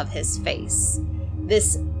symmetry of his face.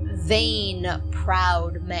 This vain,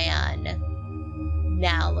 proud man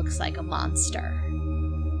now looks like a monster.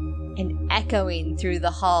 And echoing through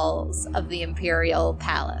the halls of the Imperial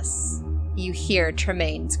Palace, you hear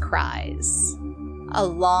Tremaine's cries. A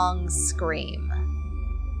long scream.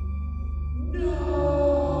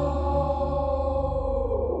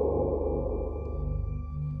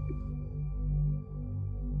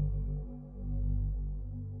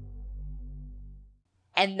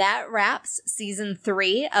 And that wraps season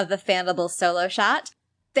 3 of the Fandible Solo Shot.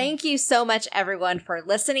 Thank you so much, everyone, for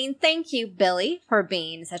listening. Thank you, Billy, for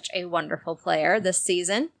being such a wonderful player this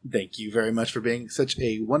season. Thank you very much for being such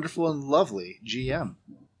a wonderful and lovely GM.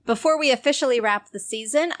 Before we officially wrap the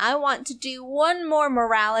season, I want to do one more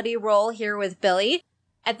morality roll here with Billy.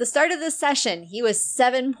 At the start of this session, he was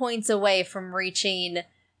 7 points away from reaching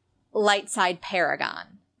Lightside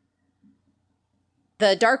Paragon.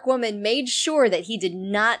 The Dark Woman made sure that he did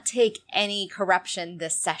not take any corruption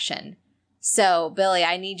this session. So, Billy,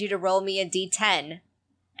 I need you to roll me a d10,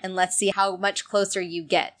 and let's see how much closer you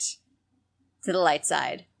get to the light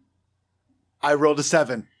side. I rolled a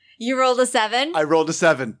 7. You rolled a 7? I rolled a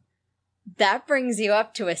 7. That brings you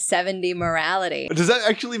up to a 70 morality. Does that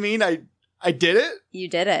actually mean I did it? You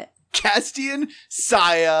did it. Castian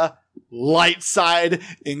Saya, Lightside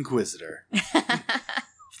Inquisitor.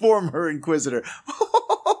 Former Inquisitor.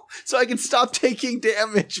 So I can stop taking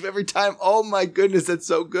damage every time. Oh my goodness, that's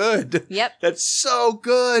so good. Yep. That's so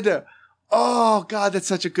good. Oh god, that's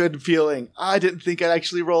such a good feeling. I didn't think I'd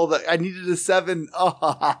actually roll that. I needed a 7.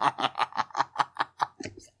 Oh.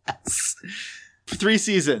 Yes. 3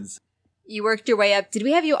 seasons. You worked your way up. Did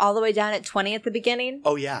we have you all the way down at 20 at the beginning?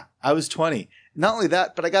 Oh yeah, I was 20. Not only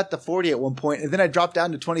that, but I got to 40 at one point, and then I dropped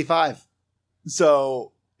down to 25.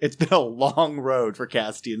 So it's been a long road for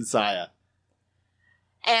Castian Saya.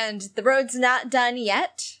 And the road's not done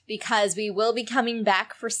yet, because we will be coming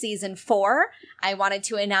back for season 4. I wanted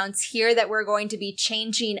to announce here that we're going to be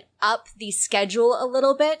changing up the schedule a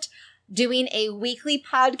little bit, doing a weekly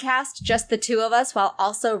podcast, just the two of us, while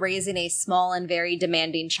also raising a small and very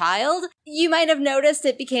demanding child. You might have noticed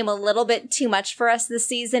it became a little bit too much for us this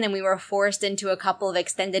season, and we were forced into a couple of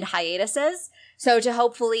extended hiatuses. So to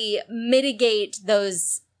hopefully mitigate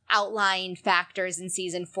those outlying factors in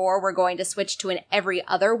season 4, we're going to switch to an every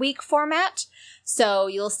other week format. So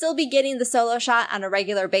you'll still be getting the solo shot on a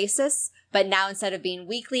regular basis, but now instead of being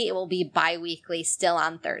weekly, it will be bi-weekly, still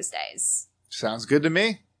on Thursdays. Sounds good to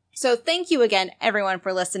me. So thank you again, everyone,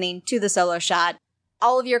 for listening to the solo shot.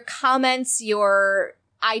 All of your comments, your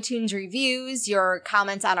iTunes reviews, your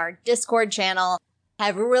comments on our Discord channel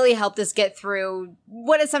have really helped us get through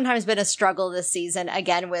what has sometimes been a struggle this season,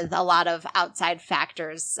 again, with a lot of outside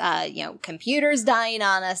factors, computers dying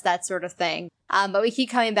on us, that sort of thing. But we keep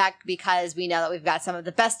coming back because we know that we've got some of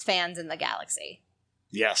the best fans in the galaxy.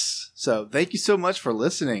 Yes. So thank you so much for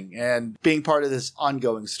listening and being part of this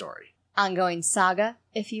ongoing story. Ongoing saga,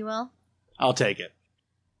 if you will. I'll take it.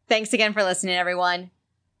 Thanks again for listening, everyone.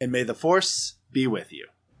 And may the Force be with you.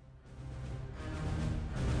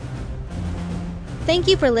 Thank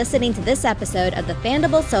you for listening to this episode of the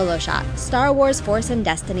Fandible Solo Shot, Star Wars Force and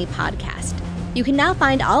Destiny podcast. You can now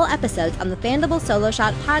find all episodes on the Fandible Solo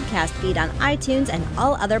Shot podcast feed on iTunes and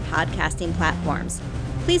all other podcasting platforms.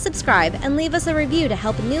 Please subscribe and leave us a review to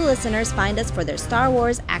help new listeners find us for their Star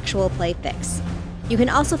Wars actual play fix. You can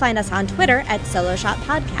also find us on Twitter at Solo Shot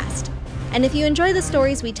Podcast. And if you enjoy the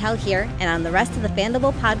stories we tell here and on the rest of the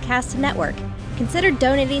Fandible Podcast Network, consider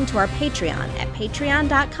donating to our Patreon at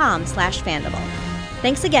patreon.com/Fandible.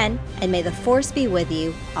 Thanks again, and may the Force be with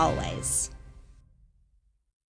you always.